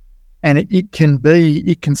 And it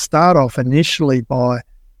can start off initially by,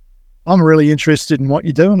 I'm really interested in what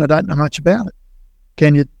you're doing. I don't know much about it.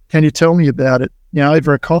 Can you tell me about it,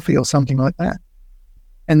 over a coffee or something like that?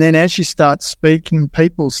 And then as you start speaking,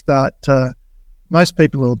 most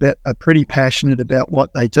people are pretty passionate about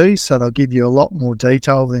what they do, so they'll give you a lot more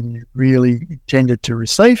detail than you really intended to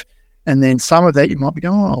receive. And then some of that you might be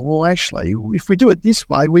going, oh, well, actually, if we do it this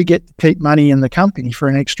way, we get to keep money in the company for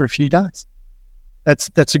an extra few days.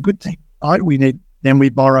 That's a good thing, right? Then we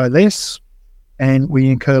borrow less and we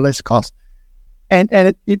incur less cost. And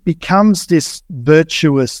it becomes this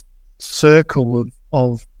virtuous circle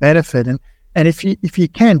of benefit. And if you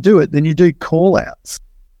can do it, then you do call outs.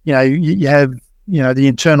 You have the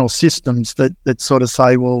internal systems that sort of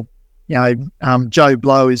say, well, Joe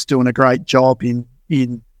Blow is doing a great job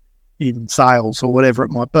in sales or whatever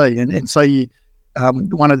it might be. And so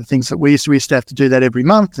one of the things that we used to have to do that every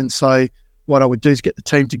month. And so what I would do is get the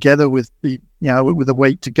team together with with a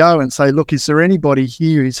week to go and say, look, is there anybody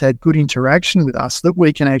here who's had good interaction with us that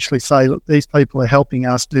we can actually say, look, these people are helping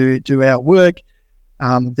us do our work.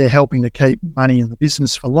 They're helping to keep money in the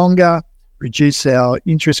business for longer, reduce our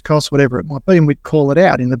interest costs, whatever it might be, and we'd call it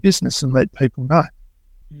out in the business and let people know.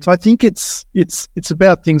 So I think it's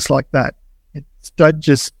about things like that. Don't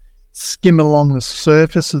just skim along the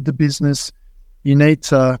surface of the business. You need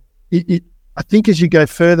to. I think as you go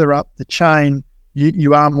further up the chain,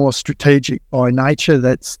 you are more strategic by nature.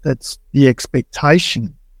 That's the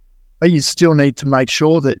expectation, but you still need to make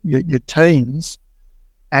sure that your teams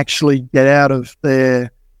actually get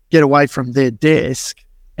away from their desk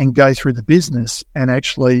and go through the business and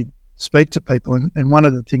actually speak to people. And one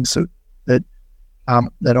of the things that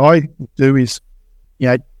I do is,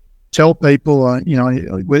 tell people,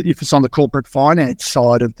 if it's on the corporate finance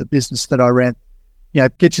side of the business that I ran,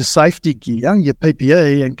 get your safety gear, your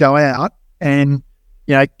PPE, and go out and,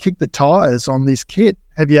 kick the tires on this kit.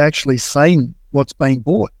 Have you actually seen what's being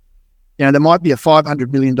bought? There might be a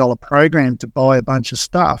 $500 million program to buy a bunch of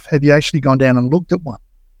stuff. Have you actually gone down and looked at one?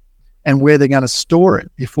 And where they're going to store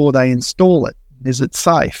it before they install it? Is it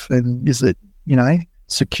safe? And is it,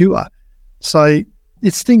 secure? So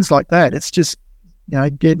it's things like that. It's just,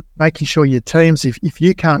 making sure your teams, if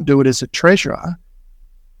you can't do it as a treasurer,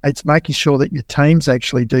 it's making sure that your teams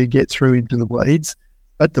actually do get through into the weeds.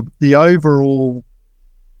 But the overall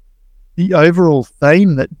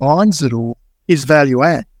theme that binds it all is value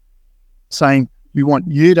add, saying we want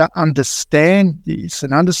you to understand this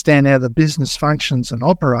and understand how the business functions and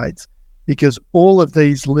operates, because all of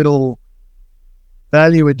these little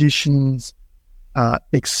value additions,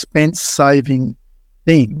 expense saving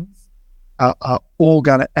things are all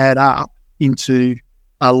going to add up into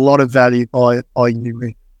a lot of value by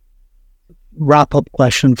you. Wrap up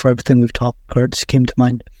question for everything we've talked, Kurth, came to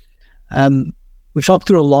mind. We've talked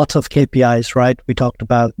through a lot of KPIs, right? We talked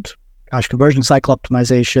about cash conversion cycle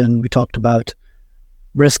optimization. We talked about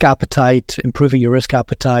risk appetite, improving your risk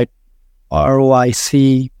appetite,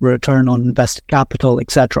 ROIC, return on invested capital,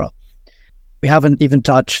 etc. We haven't even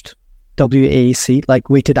touched WACC, like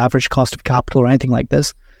weighted average cost of capital or anything like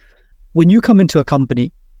this. When you come into a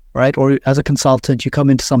company, right, or as a consultant, you come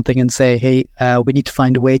into something and say, hey, we need to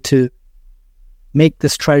find a way to make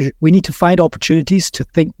this treasure. We need to find opportunities to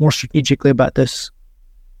think more strategically about this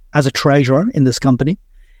as a treasurer in this company.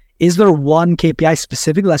 Is there one KPI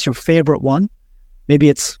specifically that's your favorite one? Maybe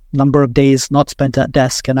it's number of days not spent at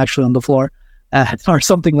desk and actually on the floor, or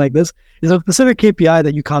something like this. Is there a specific KPI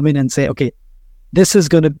that you come in and say, okay, this is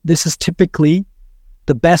typically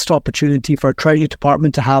the best opportunity for a treasury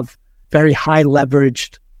department to have very high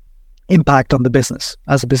leveraged impact on the business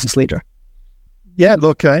as a business leader? Yeah,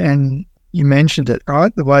 look, and you mentioned it,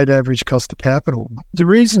 right? The weighted average cost of capital. The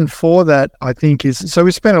reason for that, I think, is, so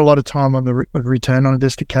we spent a lot of time on the return on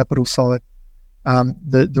invested capital side.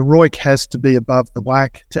 The ROIC has to be above the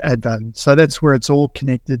WACC to add value. So that's where it's all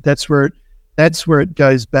connected. That's where it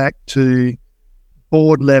goes back to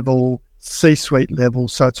board level, C-suite level.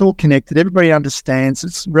 So it's all connected. Everybody understands.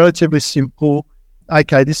 It's relatively simple.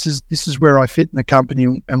 Okay, this is where I fit in the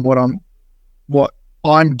company, and what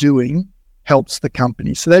I'm doing helps the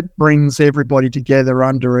company. So that brings everybody together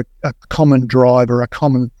under a common drive or a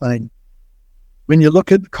common thing. When you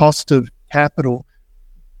look at the cost of capital,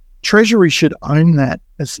 Treasury should own that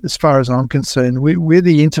as far as I'm concerned. We're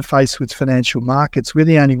the interface with financial markets. We're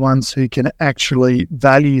the only ones who can actually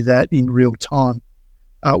value that in real time.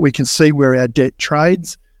 We can see where our debt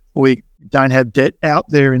trades. We don't have debt out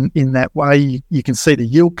there in that way. You can see the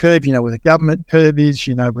yield curve, where the government curve is,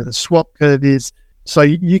 where the swap curve is. So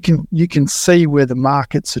you can see where the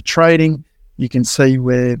markets are trading. You can see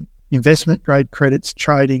where investment grade credit's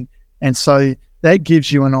trading. And so that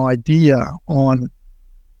gives you an idea on,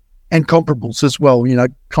 and comparables as well,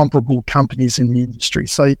 comparable companies in the industry.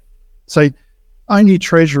 So only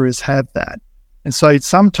treasurers have that. And so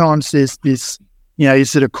sometimes there's this,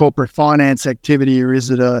 is it a corporate finance activity or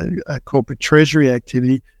is it a corporate treasury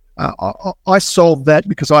activity? I solved that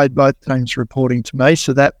because I had both teams reporting to me.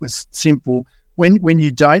 So that was simple. When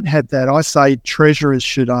you don't have that, I say treasurers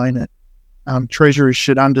should own it. Treasurers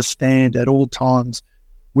should understand at all times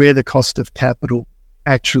where the cost of capital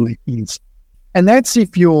actually is. And that's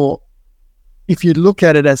if you look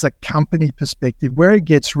at it as a company perspective. Where it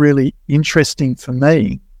gets really interesting for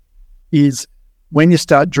me is when you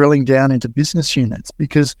start drilling down into business units,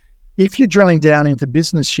 because if you're drilling down into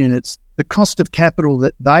business units, the cost of capital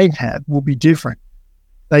that they have will be different.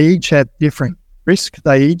 They each have different risk.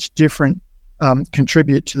 They each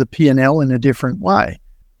contribute to the P&L in a different way.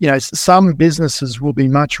 Some businesses will be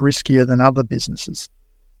much riskier than other businesses.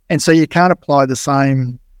 And so you can't apply the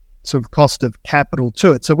same sort of cost of capital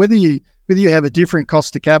to it. So whether you have a different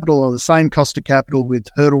cost of capital or the same cost of capital with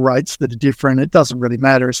hurdle rates that are different, it doesn't really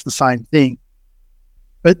matter. It's the same thing.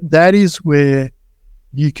 But that is where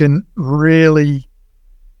you can really,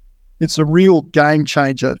 it's a real game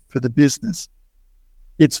changer for the business.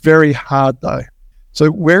 It's very hard though.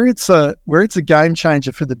 So where it's a game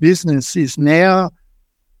changer for the business is now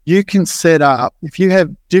you can set up, if you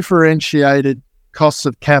have differentiated costs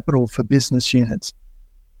of capital for business units,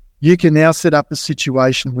 you can now set up a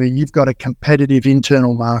situation where you've got a competitive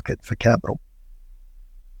internal market for capital.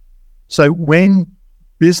 So when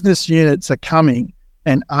business units are coming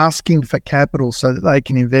and asking for capital so that they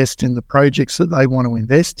can invest in the projects that they want to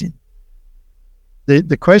invest in,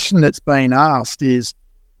 the question that's being asked is,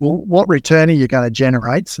 well, what return are you going to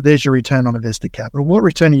generate? So there's your return on invested capital. What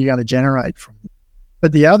return are you going to generate from it?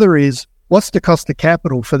 But the other is, what's the cost of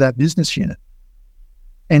capital for that business unit?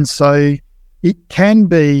 And so it can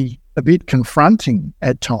be a bit confronting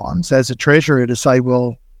at times as a treasurer to say,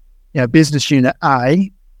 well, business unit A,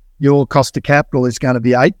 your cost of capital is going to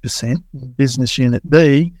be 8%. Business unit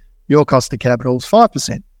B, your cost of capital is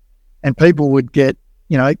 5%. And people would get,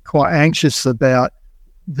 quite anxious about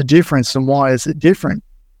the difference and why is it different.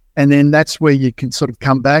 And then that's where you can sort of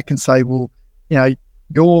come back and say, well,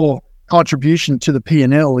 your contribution to the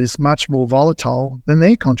P&L is much more volatile than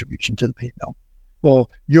their contribution to the P&L. Or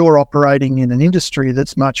you're operating in an industry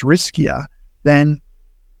that's much riskier than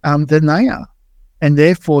they are. And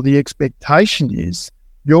therefore the expectation is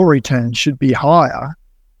your return should be higher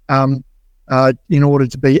in order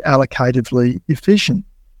to be allocatively efficient.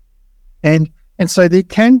 And so there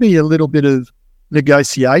can be a little bit of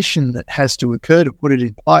negotiation that has to occur to put it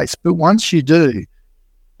in place. But once you do,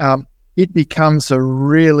 it becomes a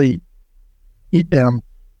really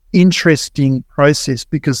interesting process,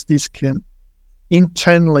 because this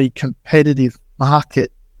internally competitive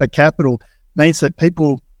market for capital means that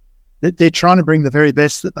people, that they're trying to bring the very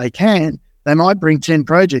best that they can. They might bring 10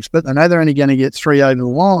 projects, but they know they're only going to get 3 over the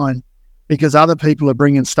line because other people are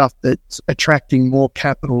bringing stuff that's attracting more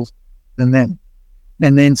capital than them.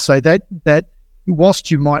 And then so that whilst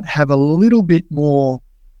you might have a little bit more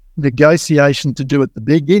negotiation to do at the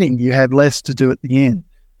beginning, you have less to do at the end.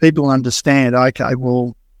 People understand, okay,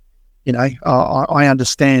 well, I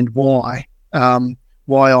understand why I'm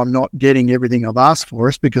not getting everything I've asked for.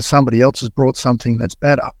 It's because somebody else has brought something that's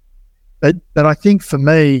better. But I think for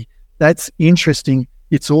me, that's interesting.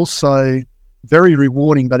 It's also very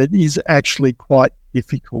rewarding, but it is actually quite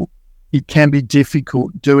difficult. It can be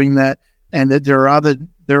difficult doing that, and that there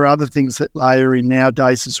are other things that layer in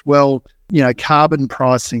nowadays as well. Carbon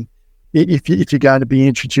pricing. If you're going to be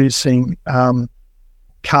introducing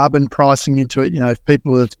carbon pricing into it, if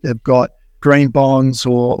people have got green bonds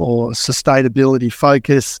or sustainability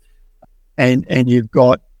focus, and you've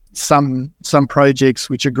got some projects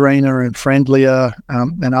which are greener and friendlier,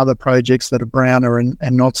 and other projects that are browner and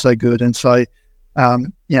not so good. And so,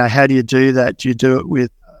 how do you do that? Do you do it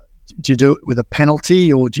with a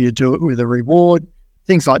penalty, or do you do it with a reward?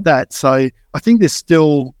 Things like that. So I think there's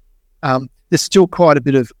still quite a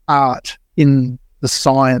bit of art in the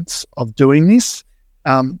science of doing this,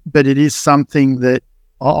 but it is something that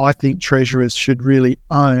I think treasurers should really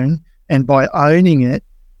own. And by owning it,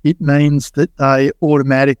 it means that they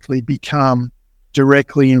automatically become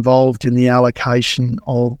directly involved in the allocation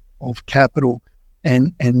of capital.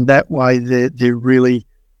 And that way they're really,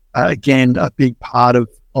 again, a big part of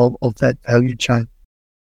that value chain.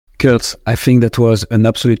 Kurth, I think that was an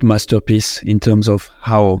absolute masterpiece in terms of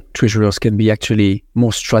how treasurers can be actually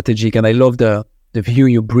more strategic. And I love the view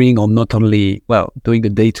you bring on not only, doing the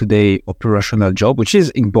day-to-day operational job, which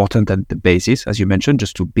is important at the basis, as you mentioned,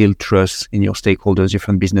 just to build trust in your stakeholders,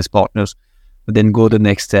 different business partners, but then go the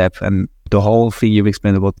next step. And the whole thing you've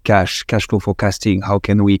explained about cash flow forecasting, how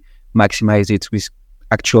can we maximize it with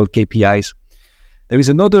actual KPIs? There is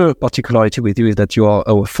another particularity with you, is that you are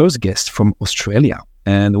our first guest from Australia.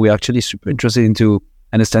 And we're actually super interested into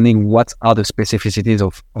understanding what are the specificities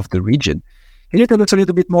of the region. Can you tell us a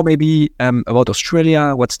little bit more maybe about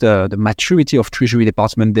Australia? What's the maturity of Treasury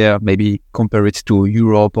department there? Maybe compare it to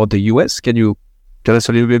Europe or the US. Can you tell us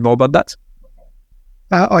a little bit more about that?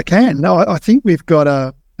 I can. No, I think we've got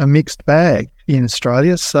a mixed bag in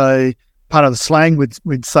Australia. So part of the slang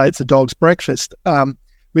we'd say it's a dog's breakfast.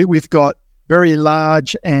 We've got very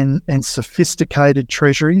large and sophisticated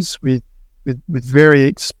treasuries with very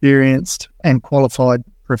experienced and qualified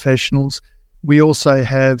professionals. We also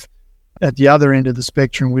have, at the other end of the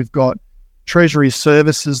spectrum, we've got treasury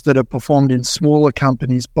services that are performed in smaller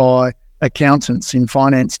companies by accountants in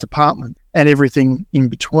finance department and everything in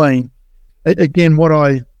between. Again, what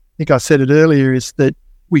I think I said it earlier is that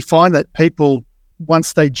we find that people,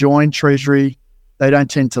 once they join Treasury, they don't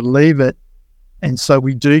tend to leave it. And so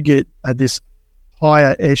we do get this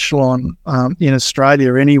higher echelon in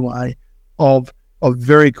Australia anyway of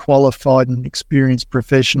very qualified and experienced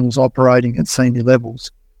professionals operating at senior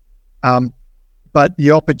levels. But the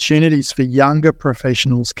opportunities for younger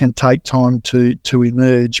professionals can take time to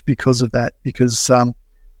emerge because of that, because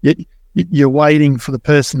you're waiting for the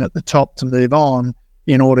person at the top to move on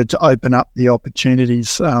in order to open up the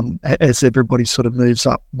opportunities as everybody sort of moves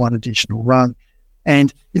up one additional rung.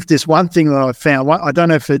 And if there's one thing that I've found, I don't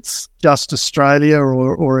know if it's just Australia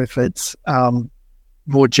or if it's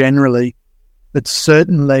more generally, but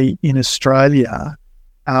certainly in Australia,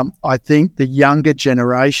 I think the younger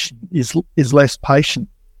generation is less patient.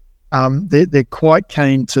 They're quite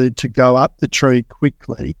keen to go up the tree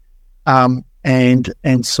quickly, and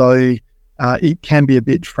so it can be a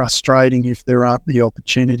bit frustrating if there aren't the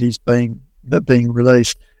opportunities being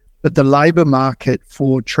released. But the labour market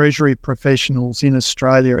for Treasury professionals in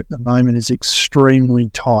Australia at the moment is extremely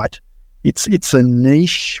tight. It's a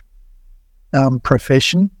niche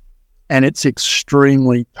profession, and it's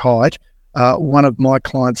extremely tight. One of my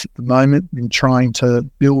clients at the moment been trying to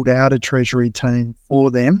build out a Treasury team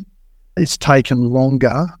for them. It's taken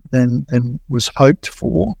longer than was hoped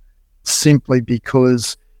for, simply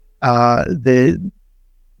because the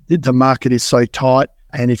market is so tight,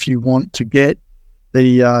 and if you want to get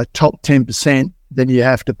the top 10%, then you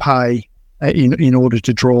have to pay in order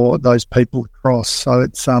to draw those people across. So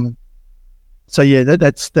it's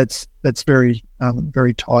that's very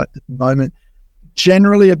very tight at the moment.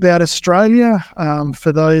 Generally about Australia,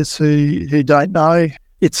 for those who don't know,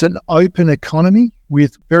 it's an open economy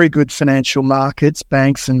with very good financial markets,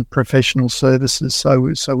 banks and professional services.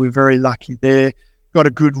 So we're very lucky there. Got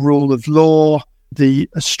a good rule of law. The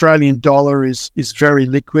Australian dollar is very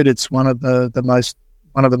liquid. It's one of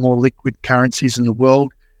the more liquid currencies in the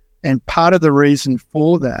world. And part of the reason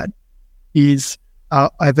for that is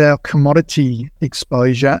of our commodity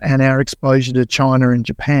exposure and our exposure to China and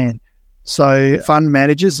Japan. So fund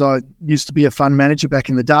managers, I used to be a fund manager back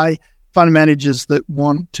in the day, fund managers that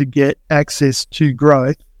want to get access to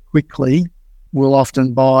growth quickly will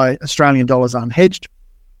often buy Australian dollars unhedged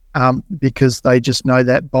because they just know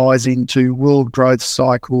that buys into world growth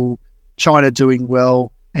cycle, China doing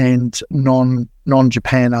well, and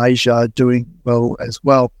non-Japan Asia doing well as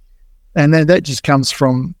well. And then that just comes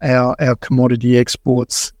from our commodity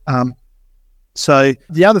exports. So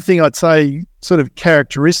the other thing I'd say, sort of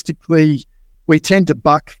characteristically, we tend to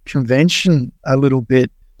buck convention a little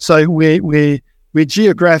bit. So we're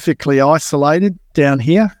geographically isolated down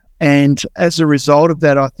here, and as a result of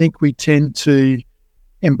that, I think we tend to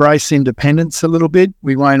embrace independence a little bit.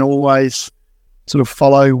 We won't always sort of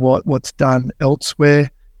follow what's done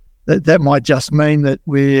elsewhere. That might just mean that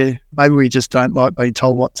maybe we just don't like being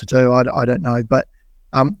told what to do. I don't know, but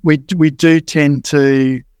we do tend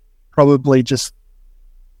to probably just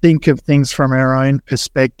think of things from our own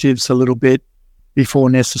perspectives a little bit before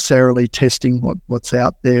necessarily testing what's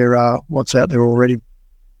out there already.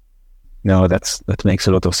 No, that makes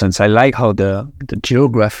a lot of sense. I like how the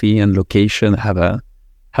geography and location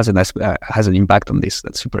has an impact on this.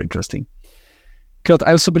 That's super interesting. Kurth,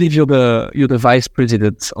 I also believe you're the vice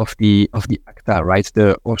president of the ACTA, right?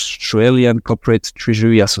 The Australian Corporate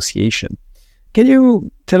Treasury Association. Can you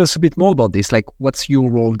tell us a bit more about this? Like, what's your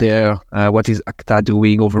role there? What is ACTA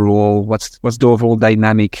doing overall? What's the overall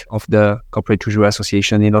dynamic of the Corporate Treasury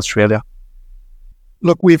Association in Australia?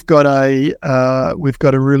 Look, we've got a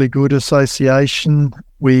really good association.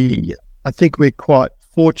 I think we're quite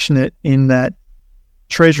fortunate in that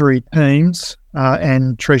Treasury teams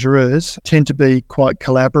and treasurers tend to be quite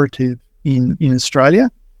collaborative in Australia.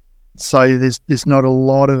 So there's not a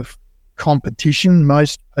lot of competition.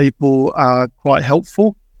 Most people are quite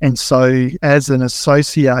helpful. And so as an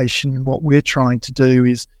association, what we're trying to do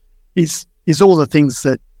is all the things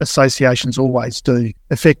that associations always do,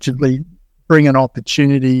 effectively bring an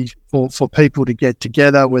opportunity for people to get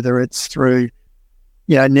together, whether it's through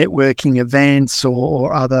networking events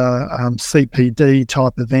or other CPD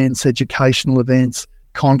type events, educational events,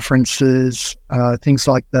 conferences, things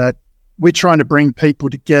like that. We're trying to bring people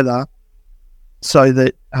together so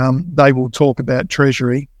that they will talk about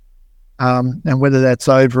Treasury, and whether that's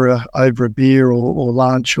over a beer or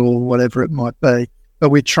lunch or whatever it might be. But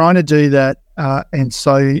we're trying to do that, and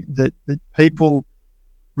so that people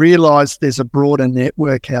realise there's a broader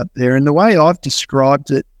network out there. And the way I've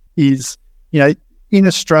described it is, in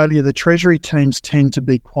Australia, the Treasury teams tend to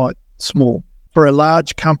be quite small. For a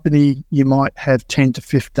large company, you might have 10 to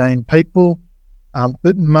 15 people,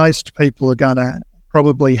 but most people are going to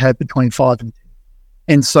probably have between 5 and 10.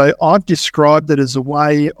 And so I've described it as a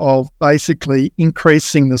way of basically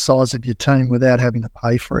increasing the size of your team without having to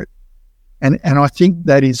pay for it. And I think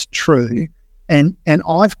that is true. And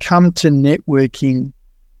I've come to networking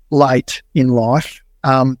late in life.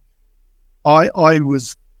 I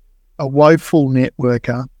was a woeful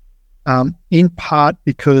networker, in part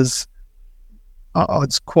because I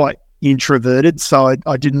was quite introverted, so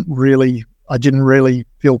I didn't really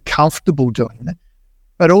feel comfortable doing it,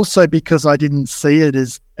 but also because I didn't see it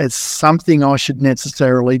as something I should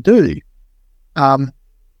necessarily do.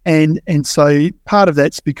 And so part of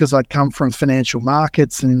that's because I'd come from financial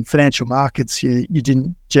markets, and in financial markets, you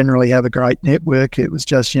didn't generally have a great network. It was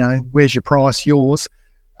just, where's your price? Yours.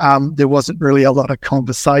 There wasn't really a lot of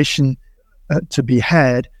conversation to be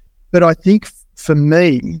had. But I think for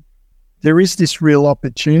me, there is this real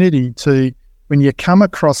opportunity to, when you come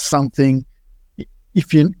across something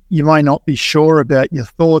if you may not be sure about your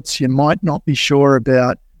thoughts, you might not be sure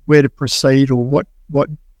about where to proceed or what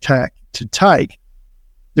tack to take,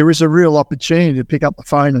 there is a real opportunity to pick up the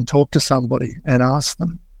phone and talk to somebody and ask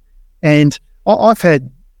them. And I've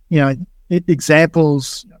had,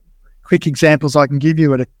 examples, quick examples I can give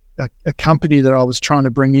you at a company that I was trying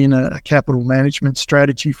to bring in a capital management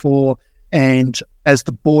strategy for. And as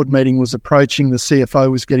the board meeting was approaching, the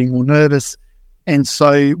CFO was getting more nervous. And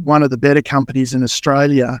so one of the better companies in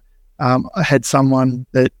Australia, I had someone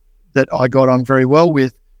that I got on very well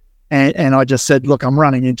with. And I just said, look, I'm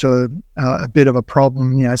running into a bit of a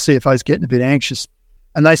problem. CFO's getting a bit anxious.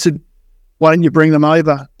 And they said, why don't you bring them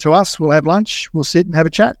over to us? We'll have lunch. We'll sit and have a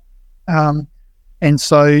chat. And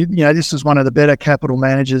so, this is one of the better capital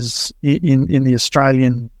managers in the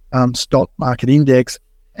Australian stock market index.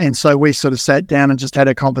 And so we sort of sat down and just had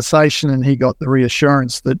a conversation, and he got the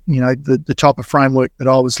reassurance that, the type of framework that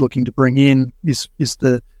I was looking to bring in is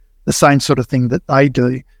the same sort of thing that they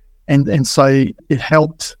do. And so it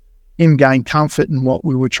helped him gain comfort in what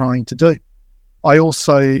we were trying to do. I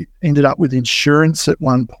also ended up with insurance at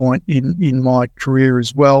one point in my career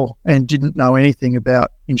as well, and didn't know anything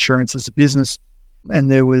about insurance as a business. And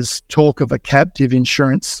there was talk of a captive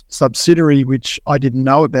insurance subsidiary, which I didn't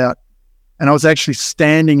know about. And I was actually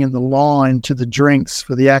standing in the line to the drinks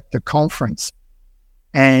for the ACTA conference.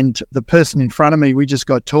 And the person in front of me, we just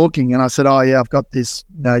got talking, and I said, oh yeah, I've got this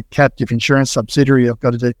captive insurance subsidiary I've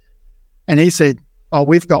got to do. And he said, oh,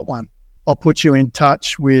 we've got one. I'll put you in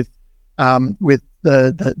touch with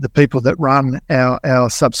the people that run our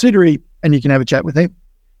subsidiary, and you can have a chat with them.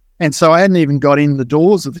 And so I hadn't even got in the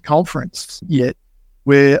doors of the conference yet,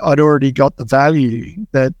 where I'd already got the value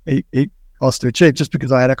that it cost to achieve just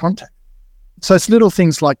because I had a contact. So it's little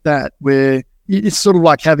things like that where it's sort of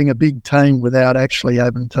like having a big team without actually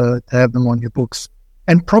having to have them on your books.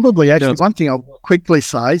 And probably actually one thing I'll quickly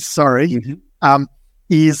say,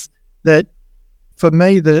 is that for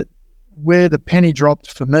me, where the penny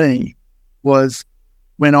dropped for me was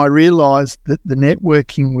when I realised that the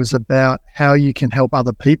networking was about how you can help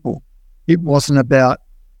other people. It wasn't about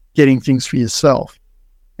getting things for yourself.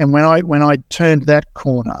 And when I turned that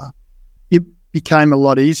corner, it became a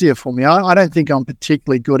lot easier for me. I don't think I'm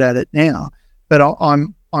particularly good at it now, but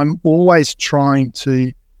I'm always trying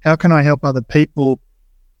to, how can I help other people?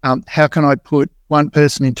 How can I put one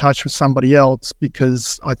person in touch with somebody else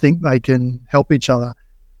because I think they can help each other?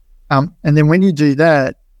 And then when you do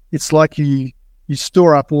that, it's like you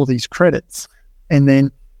store up all these credits. And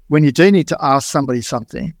then when you do need to ask somebody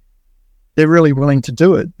something, they're really willing to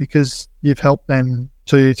do it because you've helped them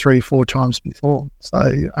 2, 3, 4 times before.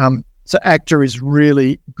 So ACTA is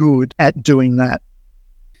really good at doing that.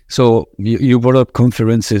 So you brought up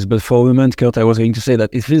conferences, but for a moment, Kurth, I was going to say that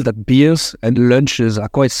it feels that beers and lunches are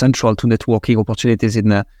quite central to networking opportunities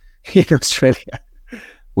in Australia,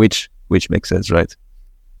 which makes sense, right?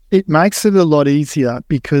 It makes it a lot easier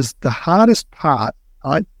because the hardest part,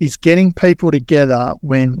 right, is getting people together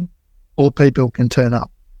when all people can turn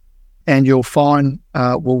up. And you'll find,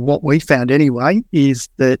 what we found anyway, is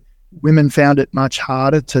that women found it much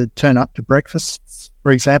harder to turn up to breakfasts,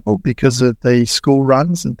 for example, because of the school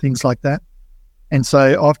runs and things like that. And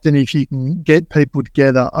so often if you can get people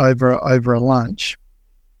together over a lunch,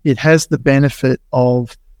 it has the benefit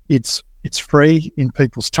of it's free in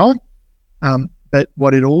people's time. But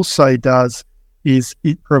what it also does is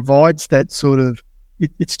it provides that sort of,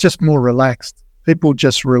 it's just more relaxed. People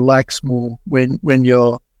just relax more when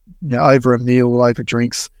you're over a meal, over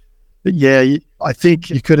drinks. But yeah, I think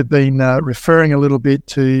you could have been referring a little bit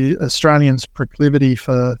to Australians' proclivity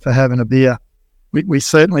for having a beer. We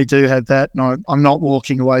certainly do have that, and I'm not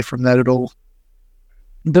walking away from that at all.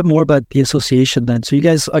 A bit more about the association then. So you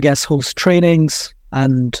guys, I guess, host trainings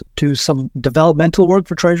and do some developmental work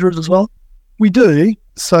for treasurers as well? We do.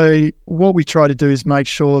 So what we try to do is make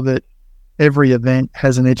sure that every event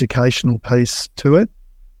has an educational piece to it.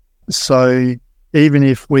 So even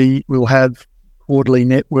if we will have quarterly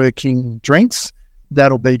networking drinks,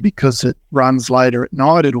 that'll be because it runs later at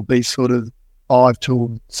night. It'll be sort of 5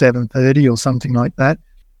 till 7:30 or something like that.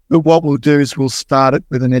 But what we'll do is we'll start it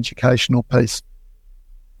with an educational piece.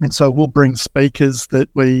 And so we'll bring speakers that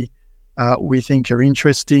we think are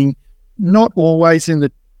interesting, not always in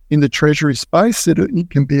the Treasury space. It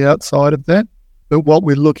can be outside of that. But what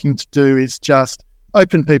we're looking to do is just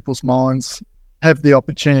open people's minds, have the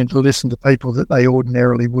opportunity to listen to people that they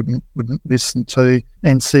ordinarily wouldn't listen to,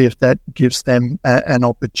 and see if that gives them an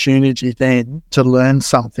opportunity then to learn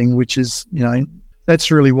something, which is, that's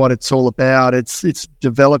really what it's all about. It's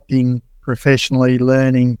developing professionally,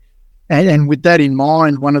 learning. And with that in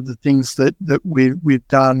mind, one of the things that we've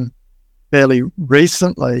done fairly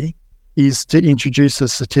recently is to introduce a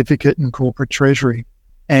certificate in corporate treasury.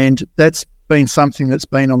 And that's been something that's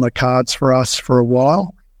been on the cards for us for a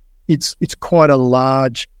while. It's quite a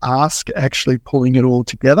large ask actually pulling it all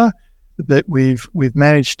together, but we've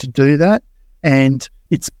managed to do that. And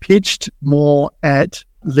it's pitched more at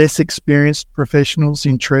less experienced professionals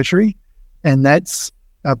in treasury. And that's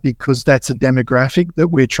because that's a demographic that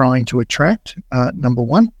we're trying to attract, number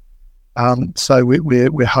one. So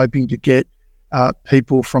we're hoping to get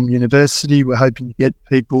people from university. We're hoping to get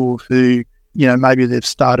people who, maybe they've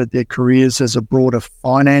started their careers as a broader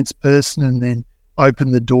finance person and then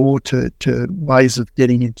open the door to ways of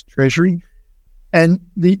getting into treasury. And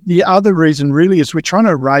the other reason really is we're trying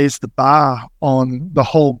to raise the bar on the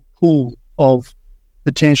whole pool of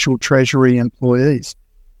potential treasury employees.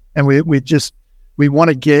 And we want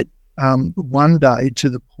to get one day to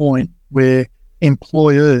the point where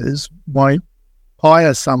employers won't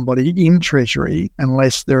hire somebody in treasury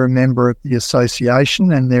unless they're a member of the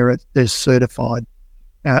association and they're certified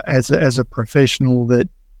as a professional that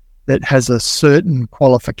has a certain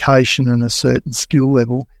qualification and a certain skill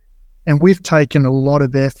level. And we've taken a lot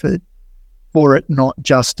of effort for it not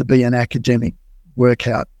just to be an academic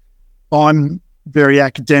workout. I'm very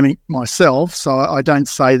academic myself, so I don't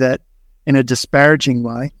say that in a disparaging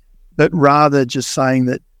way, but rather just saying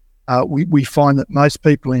that we find that most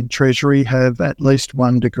people in treasury have at least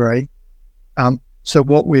one degree. So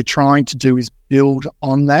what we're trying to do is build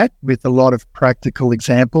on that with a lot of practical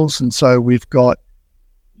examples. And so we've got,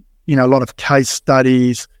 a lot of case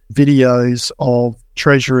studies, videos of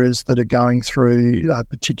treasurers that are going through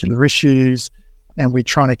particular issues. And we're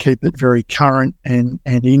trying to keep it very current and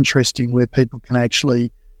interesting where people can actually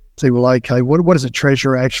see, well, okay, what does a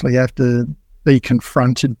treasurer actually have to be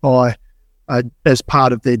confronted by as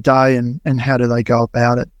part of their day and how do they go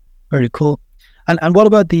about it? Very cool. And what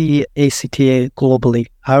about the ACTA globally?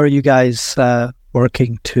 How are you guys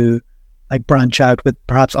working to branch out with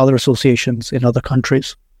perhaps other associations in other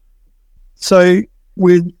countries? So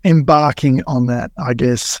we're embarking on that, I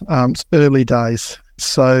guess. It's early days.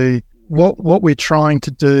 So what we're trying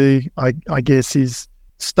to do, I guess, is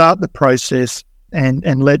start the process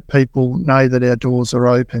and let people know that our doors are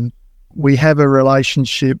open. We have a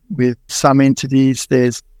relationship with some entities.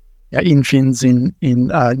 There's Infins in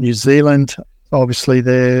New Zealand. Obviously,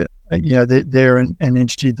 they're an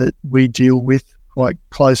entity that we deal with quite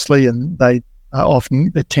closely, and they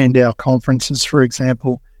often attend our conferences, for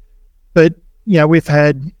example. But we've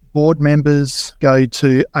had board members go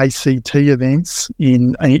to ACT events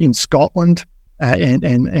in Scotland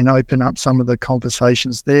and open up some of the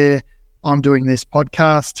conversations there. I'm doing this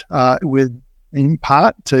podcast in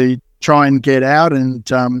part to try and get out and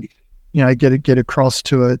get across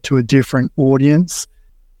to a different audience.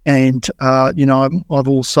 And I've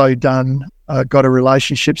also got a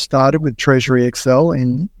relationship started with Treasury Excel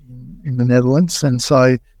in the Netherlands, and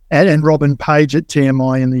so and Robin Page at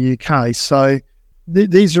TMI in the UK. So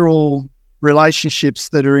these are all relationships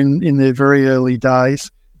that are in their very early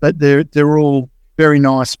days, but they're all very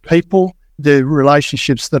nice people. They're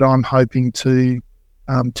relationships that I'm hoping to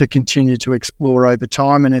continue to explore over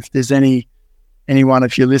time. And if there's any one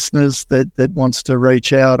of your listeners that wants to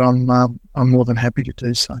reach out, I'm more than happy to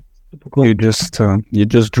do so. You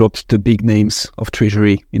just dropped the big names of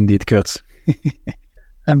Treasury, indeed, Kurth.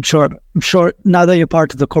 I'm sure now that you're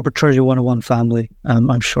part of the Corporate Treasury 101 family,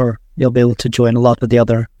 I'm sure you'll be able to join a lot of the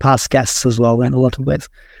other past guests as well in a lot of ways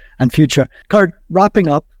and future. Kurth, wrapping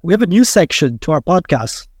up, we have a new section to our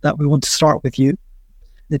podcast that we want to start with you.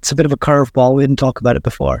 It's a bit of a curveball. We didn't talk about it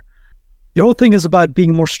before. The whole thing is about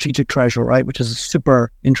being a more strategic treasurer, right? Which is a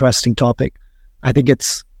super interesting topic. I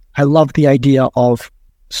love the idea of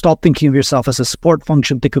stop thinking of yourself as a support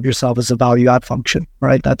function, think of yourself as a value add function,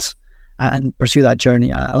 right? And pursue that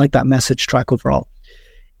journey. I like that message track overall.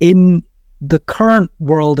 In the current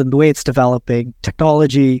world and the way it's developing,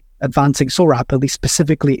 technology advancing so rapidly,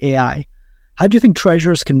 specifically AI, how do you think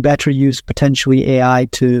treasurers can better use potentially AI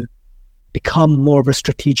to become more of a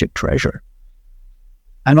strategic treasurer?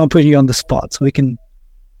 And I'll put you on the spot so we can...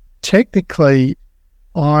 Technically,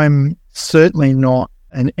 I'm certainly not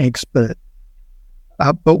an expert.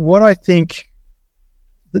 But what I think,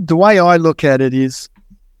 the way I look at it is,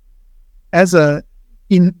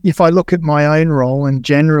 if I look at my own role and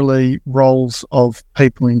generally roles of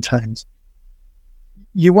people in teams,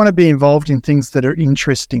 you want to be involved in things that are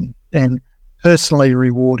interesting and personally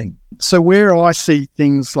rewarding. So where I see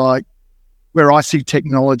technology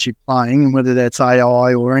playing, and whether that's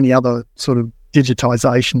AI or any other sort of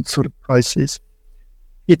digitization sort of process,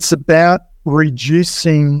 it's about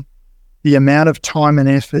reducing the amount of time and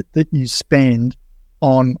effort that you spend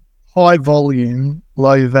on high volume,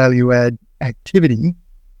 low value add activity,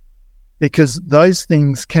 because those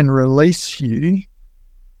things can release you,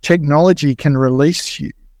 technology can release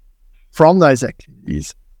you from those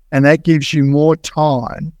activities, and that gives you more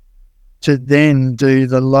time to then do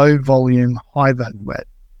the low volume, high value add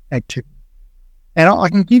activity. And I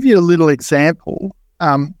can give you a little example.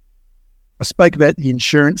 I spoke about the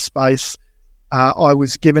insurance space. I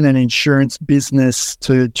was given an insurance business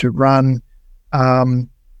to run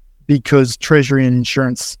because Treasury and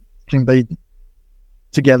insurance can be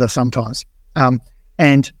together sometimes.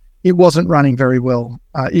 And it wasn't running very well.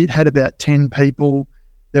 It had about 10 people.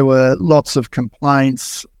 There were lots of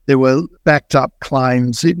complaints. There were backed up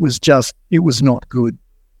claims. It was not good.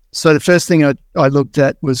 So the first thing I looked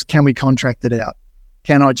at was, can we contract it out?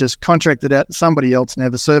 Can I just contract it out to somebody else and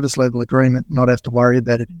have a service level agreement, not have to worry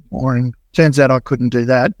about it anymore? And turns out I couldn't do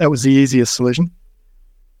that. That was the easiest solution.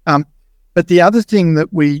 But the other thing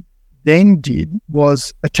that we then did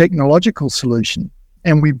was a technological solution.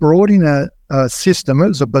 And we brought in a system. It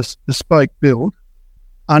was a bespoke build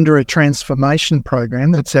under a transformation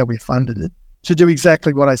program. That's how we funded it, to do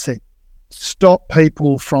exactly what I said. Stop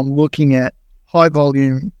people from looking at high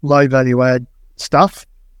volume, low value add stuff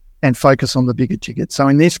and focus on the bigger ticket. So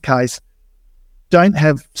in this case, don't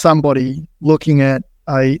have somebody looking at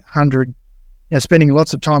spending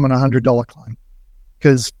lots of time on $100 claim,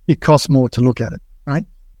 because it costs more to look at it, right?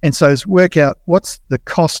 And so it's work out what's the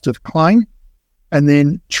cost of claim, and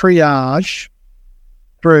then triage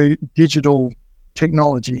through digital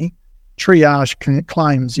technology,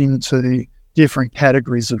 claims into different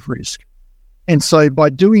categories of risk. And so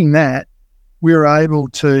by doing that, we were able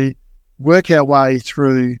to work our way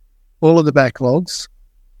through all of the backlogs,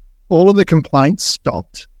 all of the complaints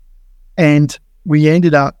stopped, and we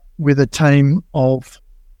ended up with a team of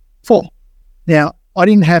 4. Now, I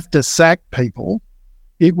didn't have to sack people.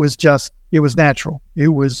 It was natural. It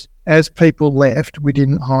was, as people left, we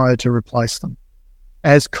didn't hire to replace them.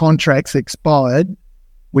 As contracts expired,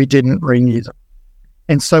 we didn't renew them.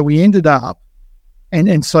 And so we ended up,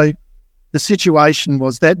 and so the situation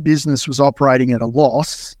was that business was operating at a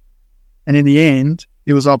loss, and in the end,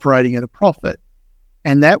 it was operating at a profit.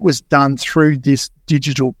 And that was done through this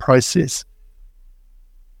digital process.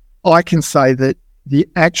 I can say that the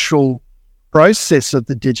actual process of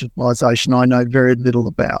the digitalisation I know very little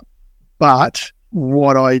about. But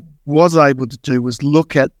what I was able to do was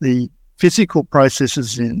look at the physical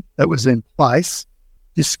processes that was in place,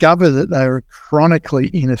 discover that they were chronically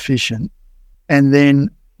inefficient, and then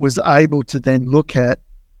was able to then look at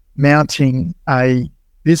mounting a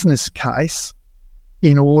business case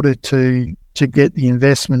in order to get the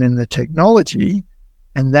investment in the technology.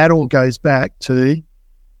 And that all goes back to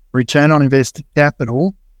return on invested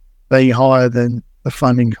capital being higher than the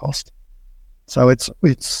funding cost. So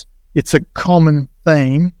it's a common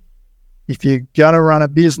theme. If you're going to run a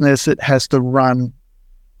business, it has to run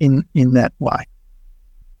in that way.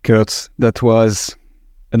 Kurth, that was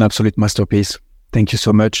an absolute masterpiece. Thank you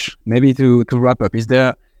so much. Maybe to wrap up, is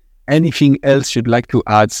there anything else you'd like to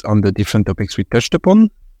add on the different topics we touched upon,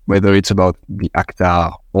 whether it's about the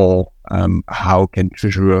ACTA or how can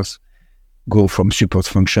treasurers go from support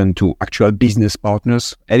function to actual business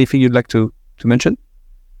partners? Anything you'd like to mention?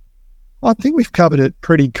 I think we've covered it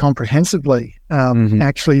pretty comprehensively,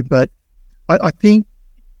 actually. But I think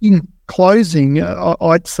in closing,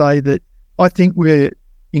 I'd say that I think we're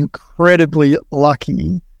incredibly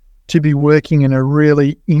lucky to be working in a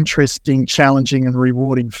really interesting, challenging and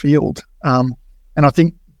rewarding field. And I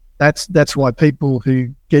think that's why people who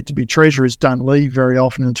get to be treasurers don't leave very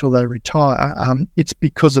often until they retire. It's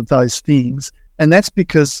because of those things. And that's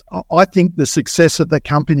because I think the success of the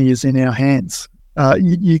company is in our hands.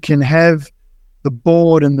 You can have the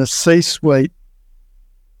board and the C-suite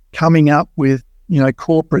coming up with,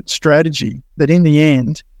 corporate strategy, but in the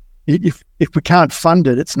end, if we can't fund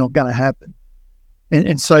it, it's not going to happen.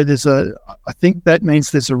 And so I think that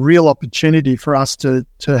means there's a real opportunity for us to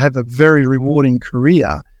have a very rewarding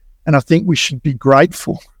career. And I think we should be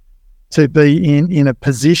grateful to be in a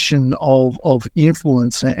position of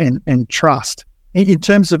influence and trust. In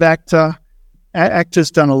terms of ACTA,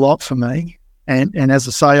 ACTA's done a lot for me. And as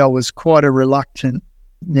I say, I was quite a reluctant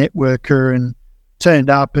networker and turned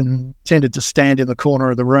up and tended to stand in the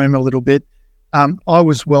corner of the room a little bit. I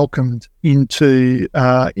was welcomed into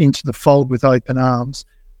the fold with open arms.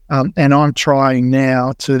 And I'm trying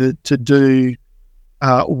now to do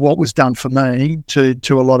what was done for me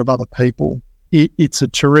to a lot of other people. It's a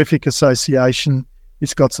terrific association.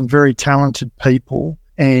 It's got some very talented people,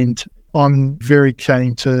 and I'm very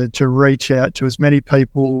keen to reach out to as many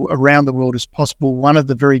people around the world as possible. One of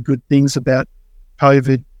the very good things about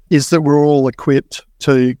COVID is that we're all equipped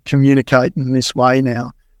to communicate in this way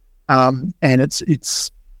now. And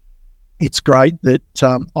it's great that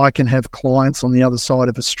I can have clients on the other side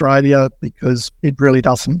of Australia, because it really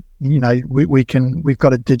doesn't, we've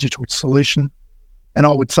got a digital solution. And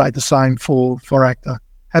I would say the same for ACTA.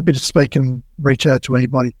 Happy to speak and reach out to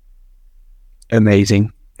anybody.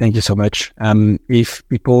 Amazing. Thank you so much. If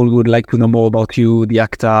people would like to know more about you, the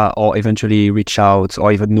ACTA, or eventually reach out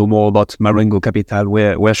or even know more about Marengo Capital,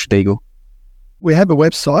 where should they go? We have a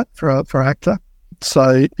website for ACTA.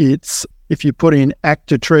 So it's, if you put in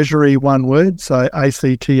ACTA Treasury, one word, so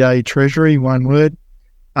ACTA Treasury, one word,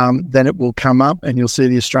 then it will come up and you'll see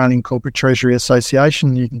the Australian Corporate Treasury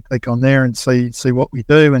Association. You can click on there and see what we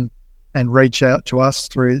do and reach out to us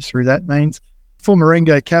through that means. For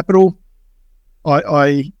Marengo Capital,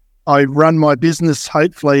 I run my business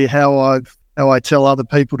hopefully how I tell other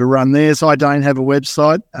people to run theirs. I don't have a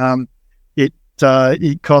website.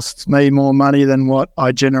 It costs me more money than what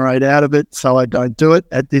I generate out of it, so I don't do it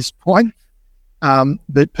at this point.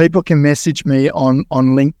 But people can message me on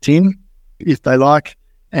LinkedIn if they like,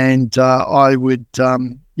 and I would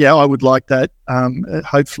like that.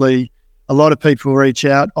 Hopefully, a lot of people reach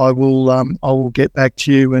out. I will get back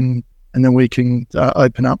to you, and then we can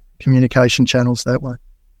open up communication channels that way.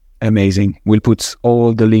 Amazing. We'll put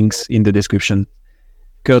all the links in the description.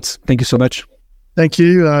 Kurth, thank you so much. Thank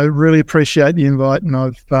you. I really appreciate the invite, and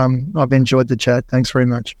I've enjoyed the chat. Thanks very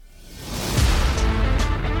much.